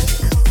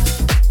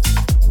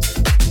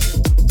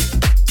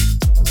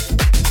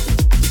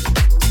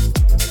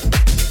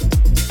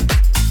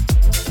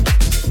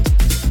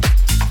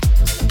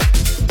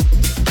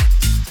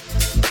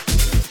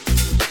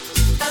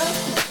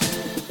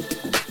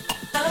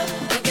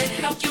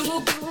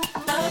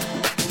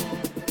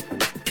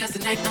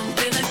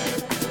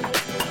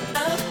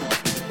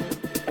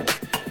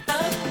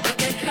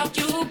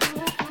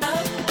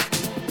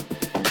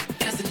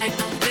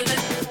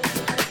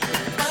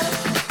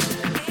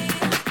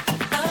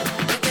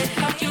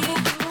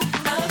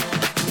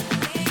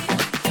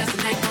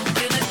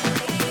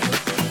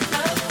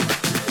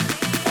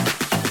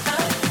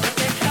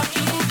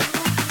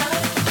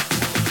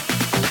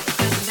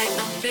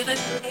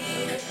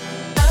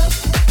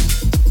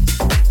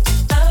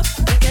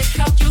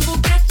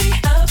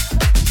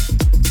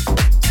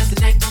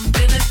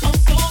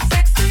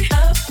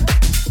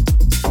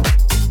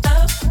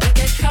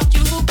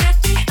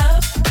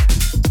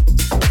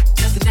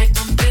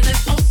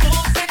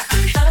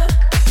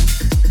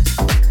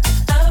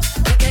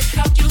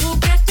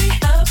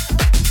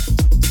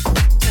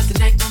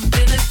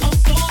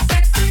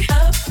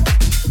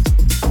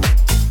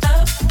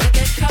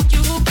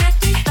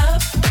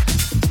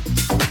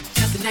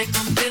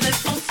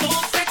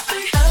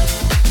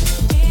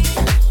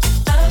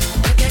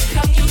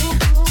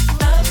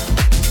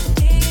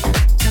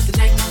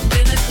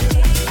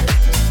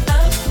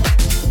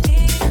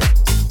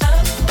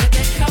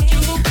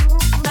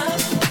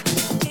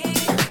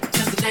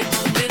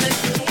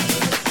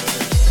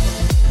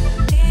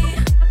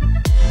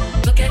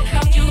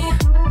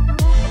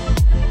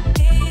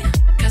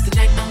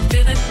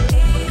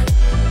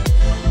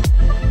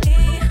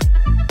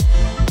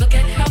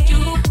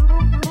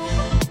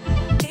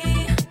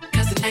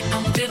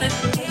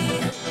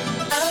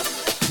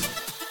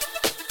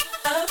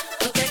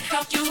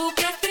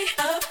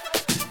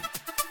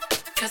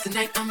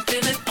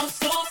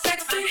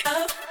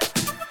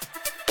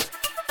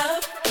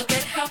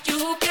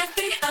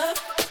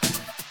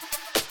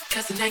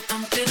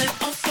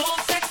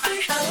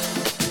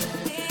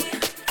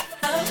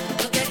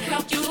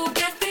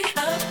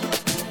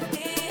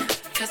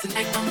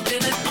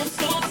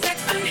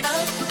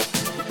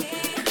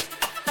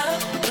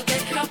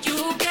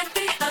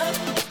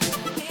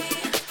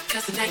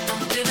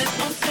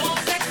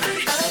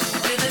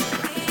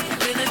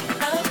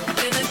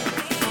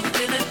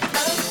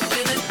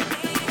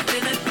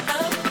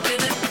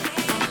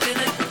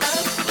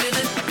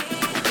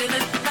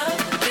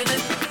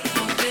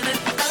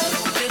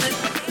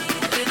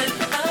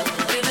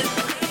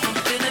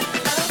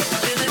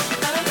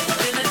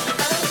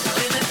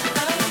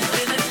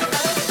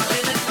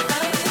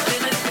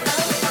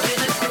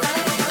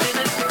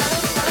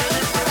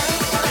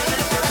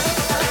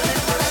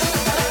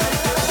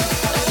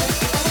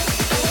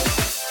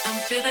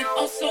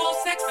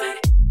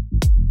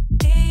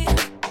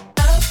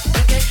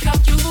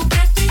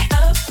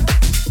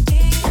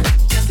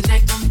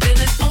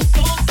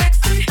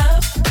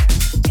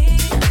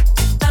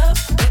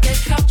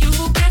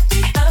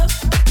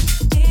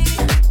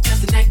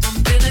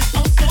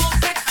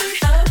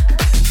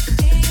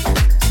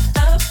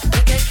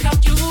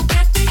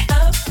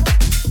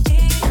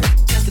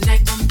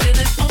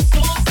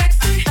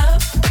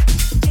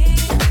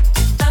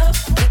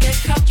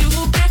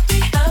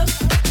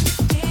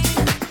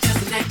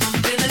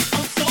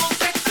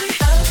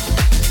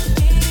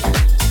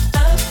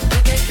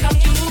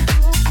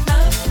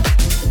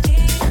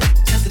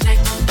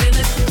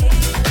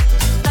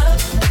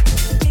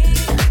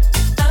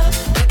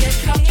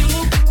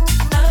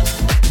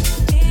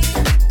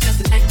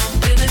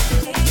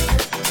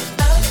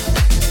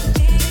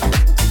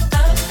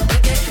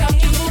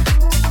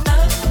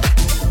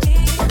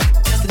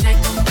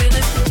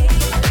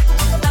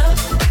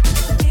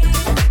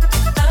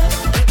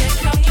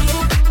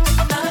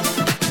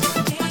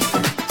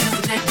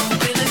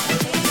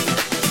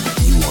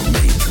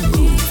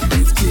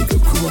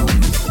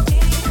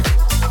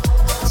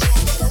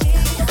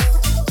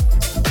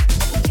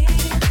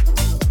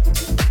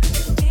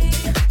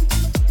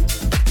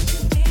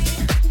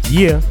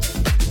 Yeah.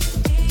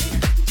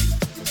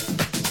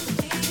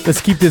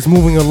 Let's keep this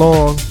moving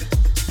along.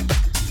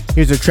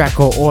 Here's a track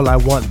called All I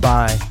Want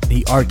by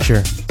The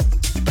Archer.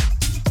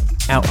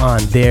 Out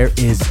on There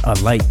Is a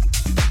Light.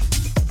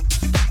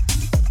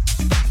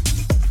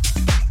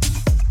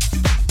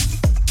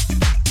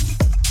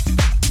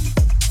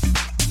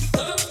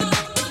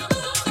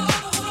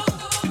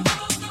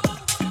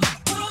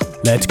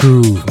 Let's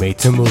groove, made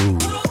to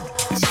move.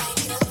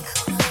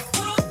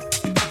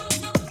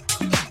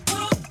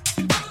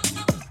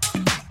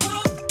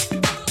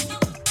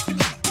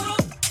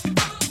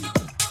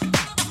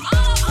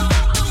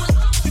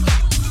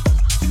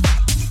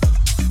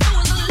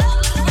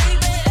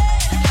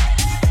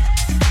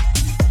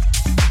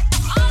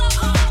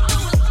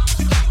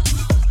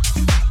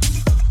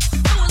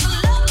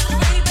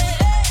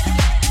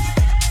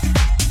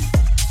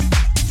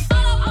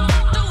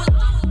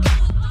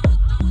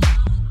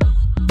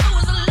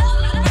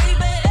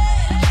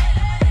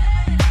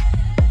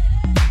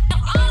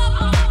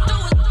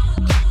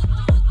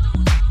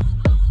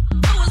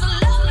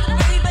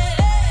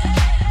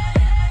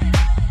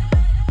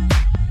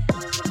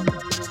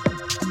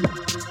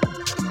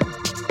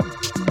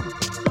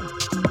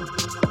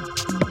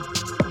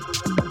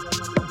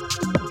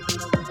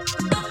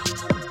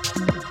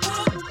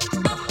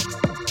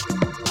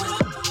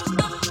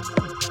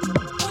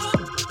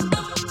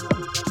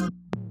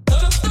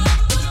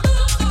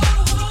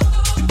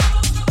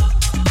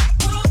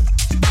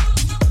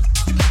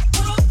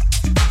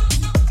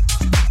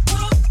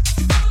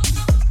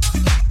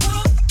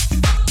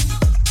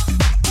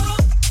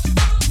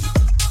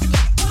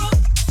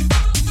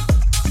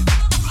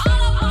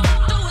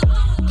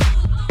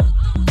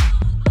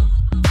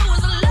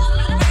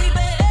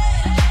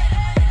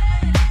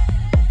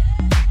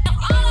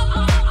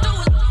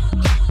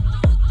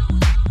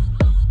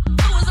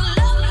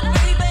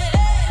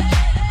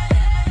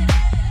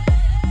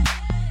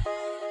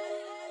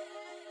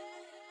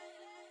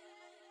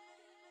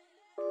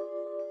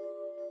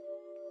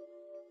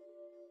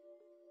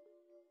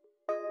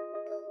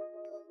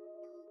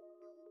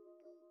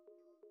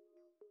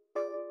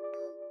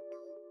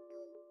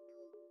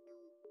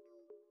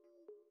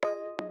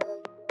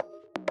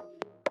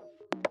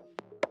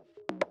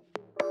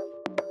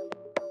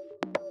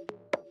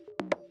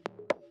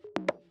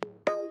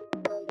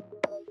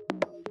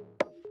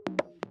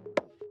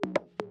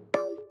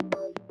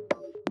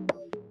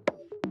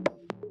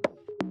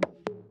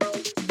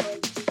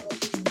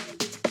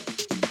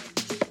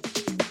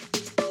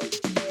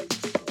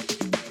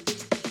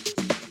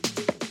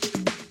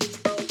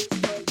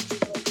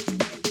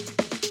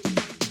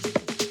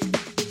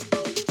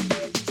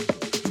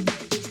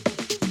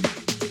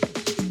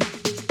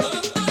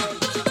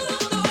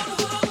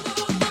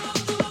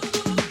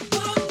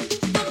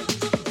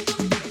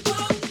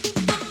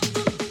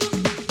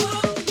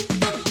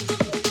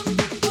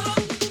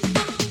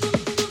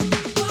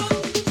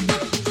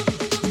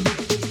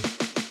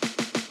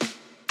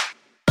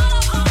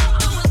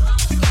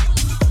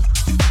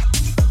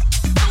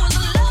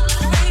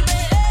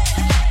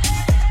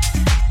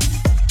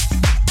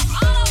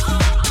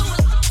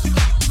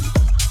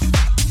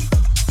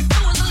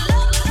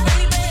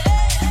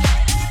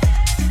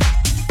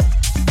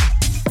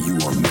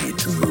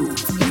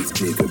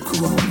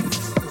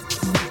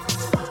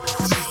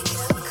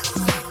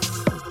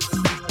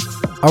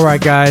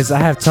 Alright guys, I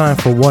have time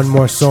for one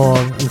more song,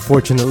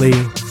 unfortunately.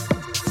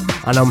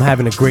 I know I'm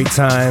having a great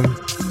time,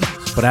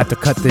 but I have to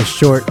cut this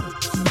short.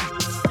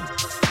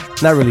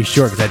 Not really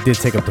short because I did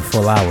take up the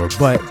full hour,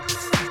 but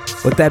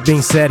with that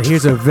being said,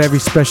 here's a very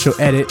special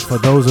edit for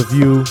those of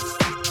you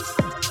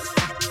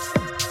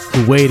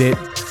who waited.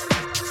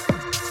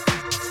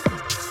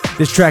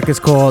 This track is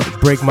called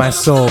Break My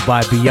Soul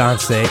by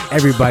Beyonce.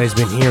 Everybody's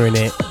been hearing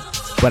it,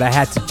 but I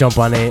had to jump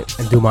on it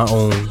and do my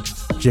own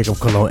Jacob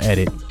Cologne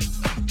edit.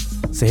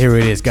 So here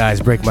it is,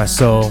 guys, Break My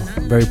Soul.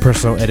 Very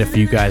personal edit for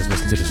you guys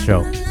listen to the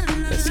show.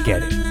 Let's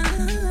get it.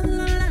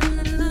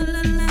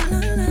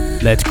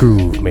 Let's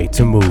groove, made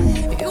to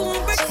move.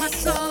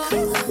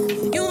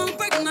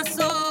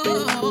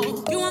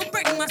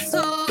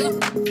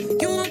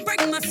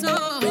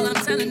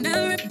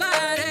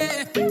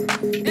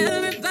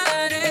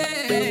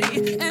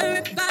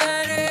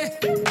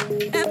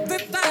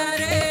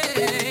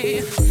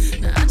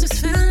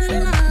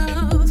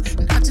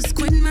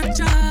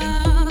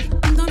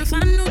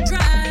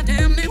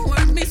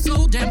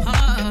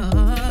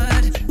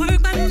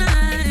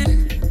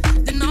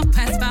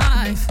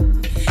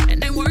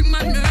 Work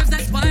my nerves,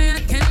 that's why I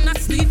cannot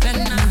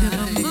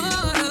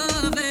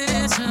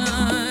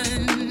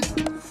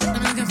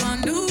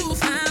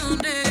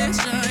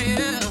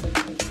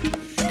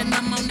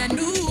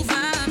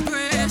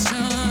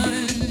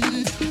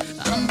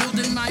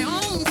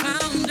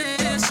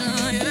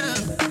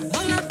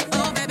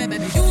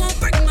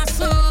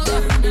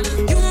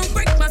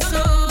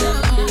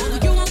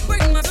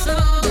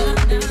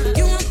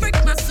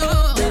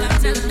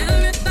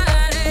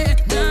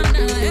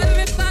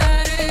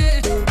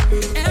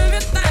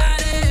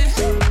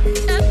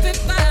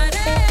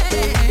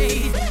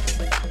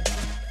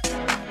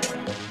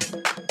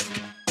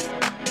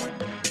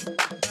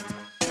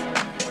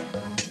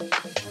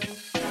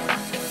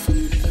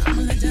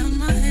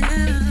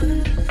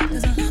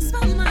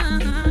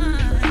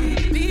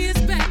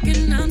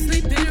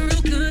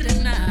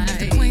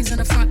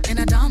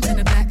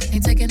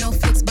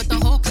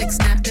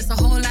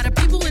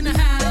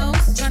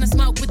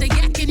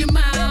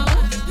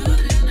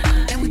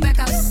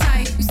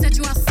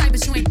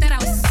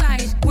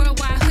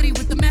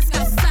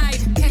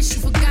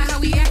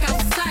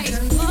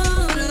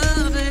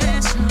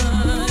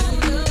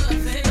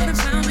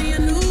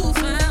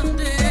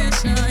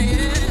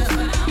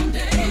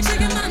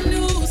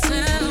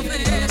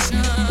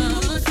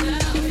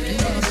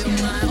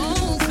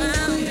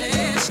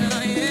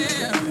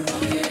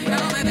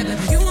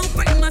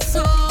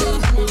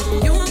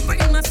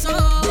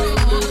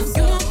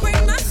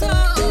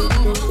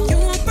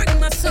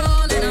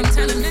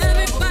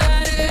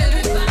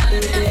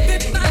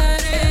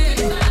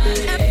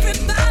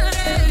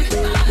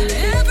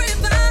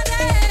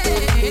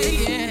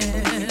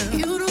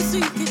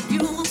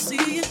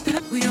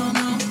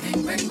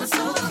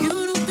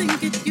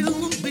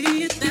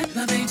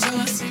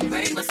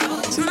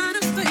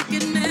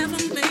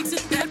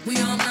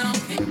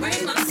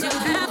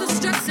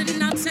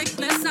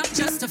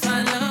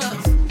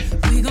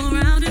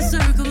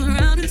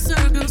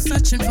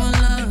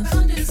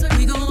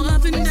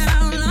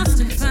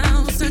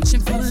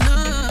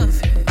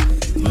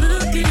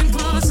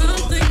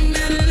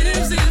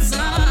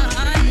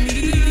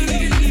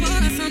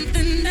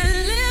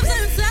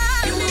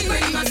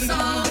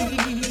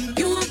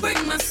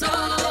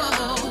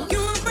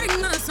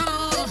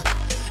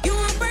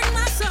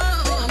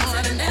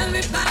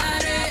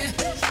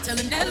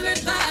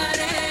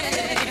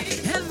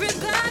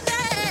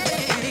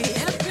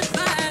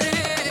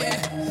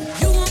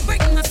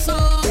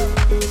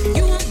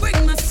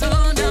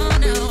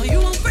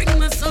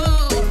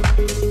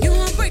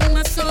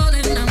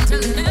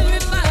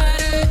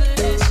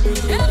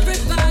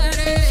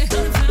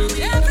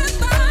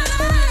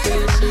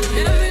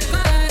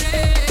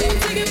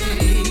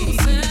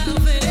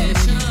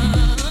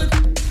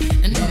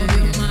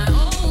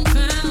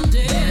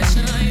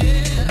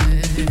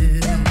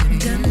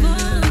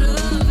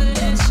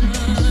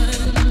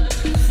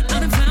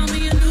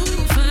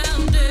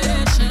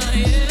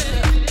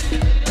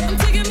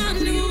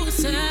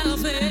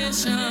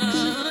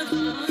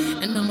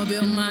I'ma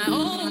build my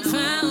own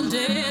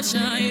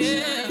foundation, yeah.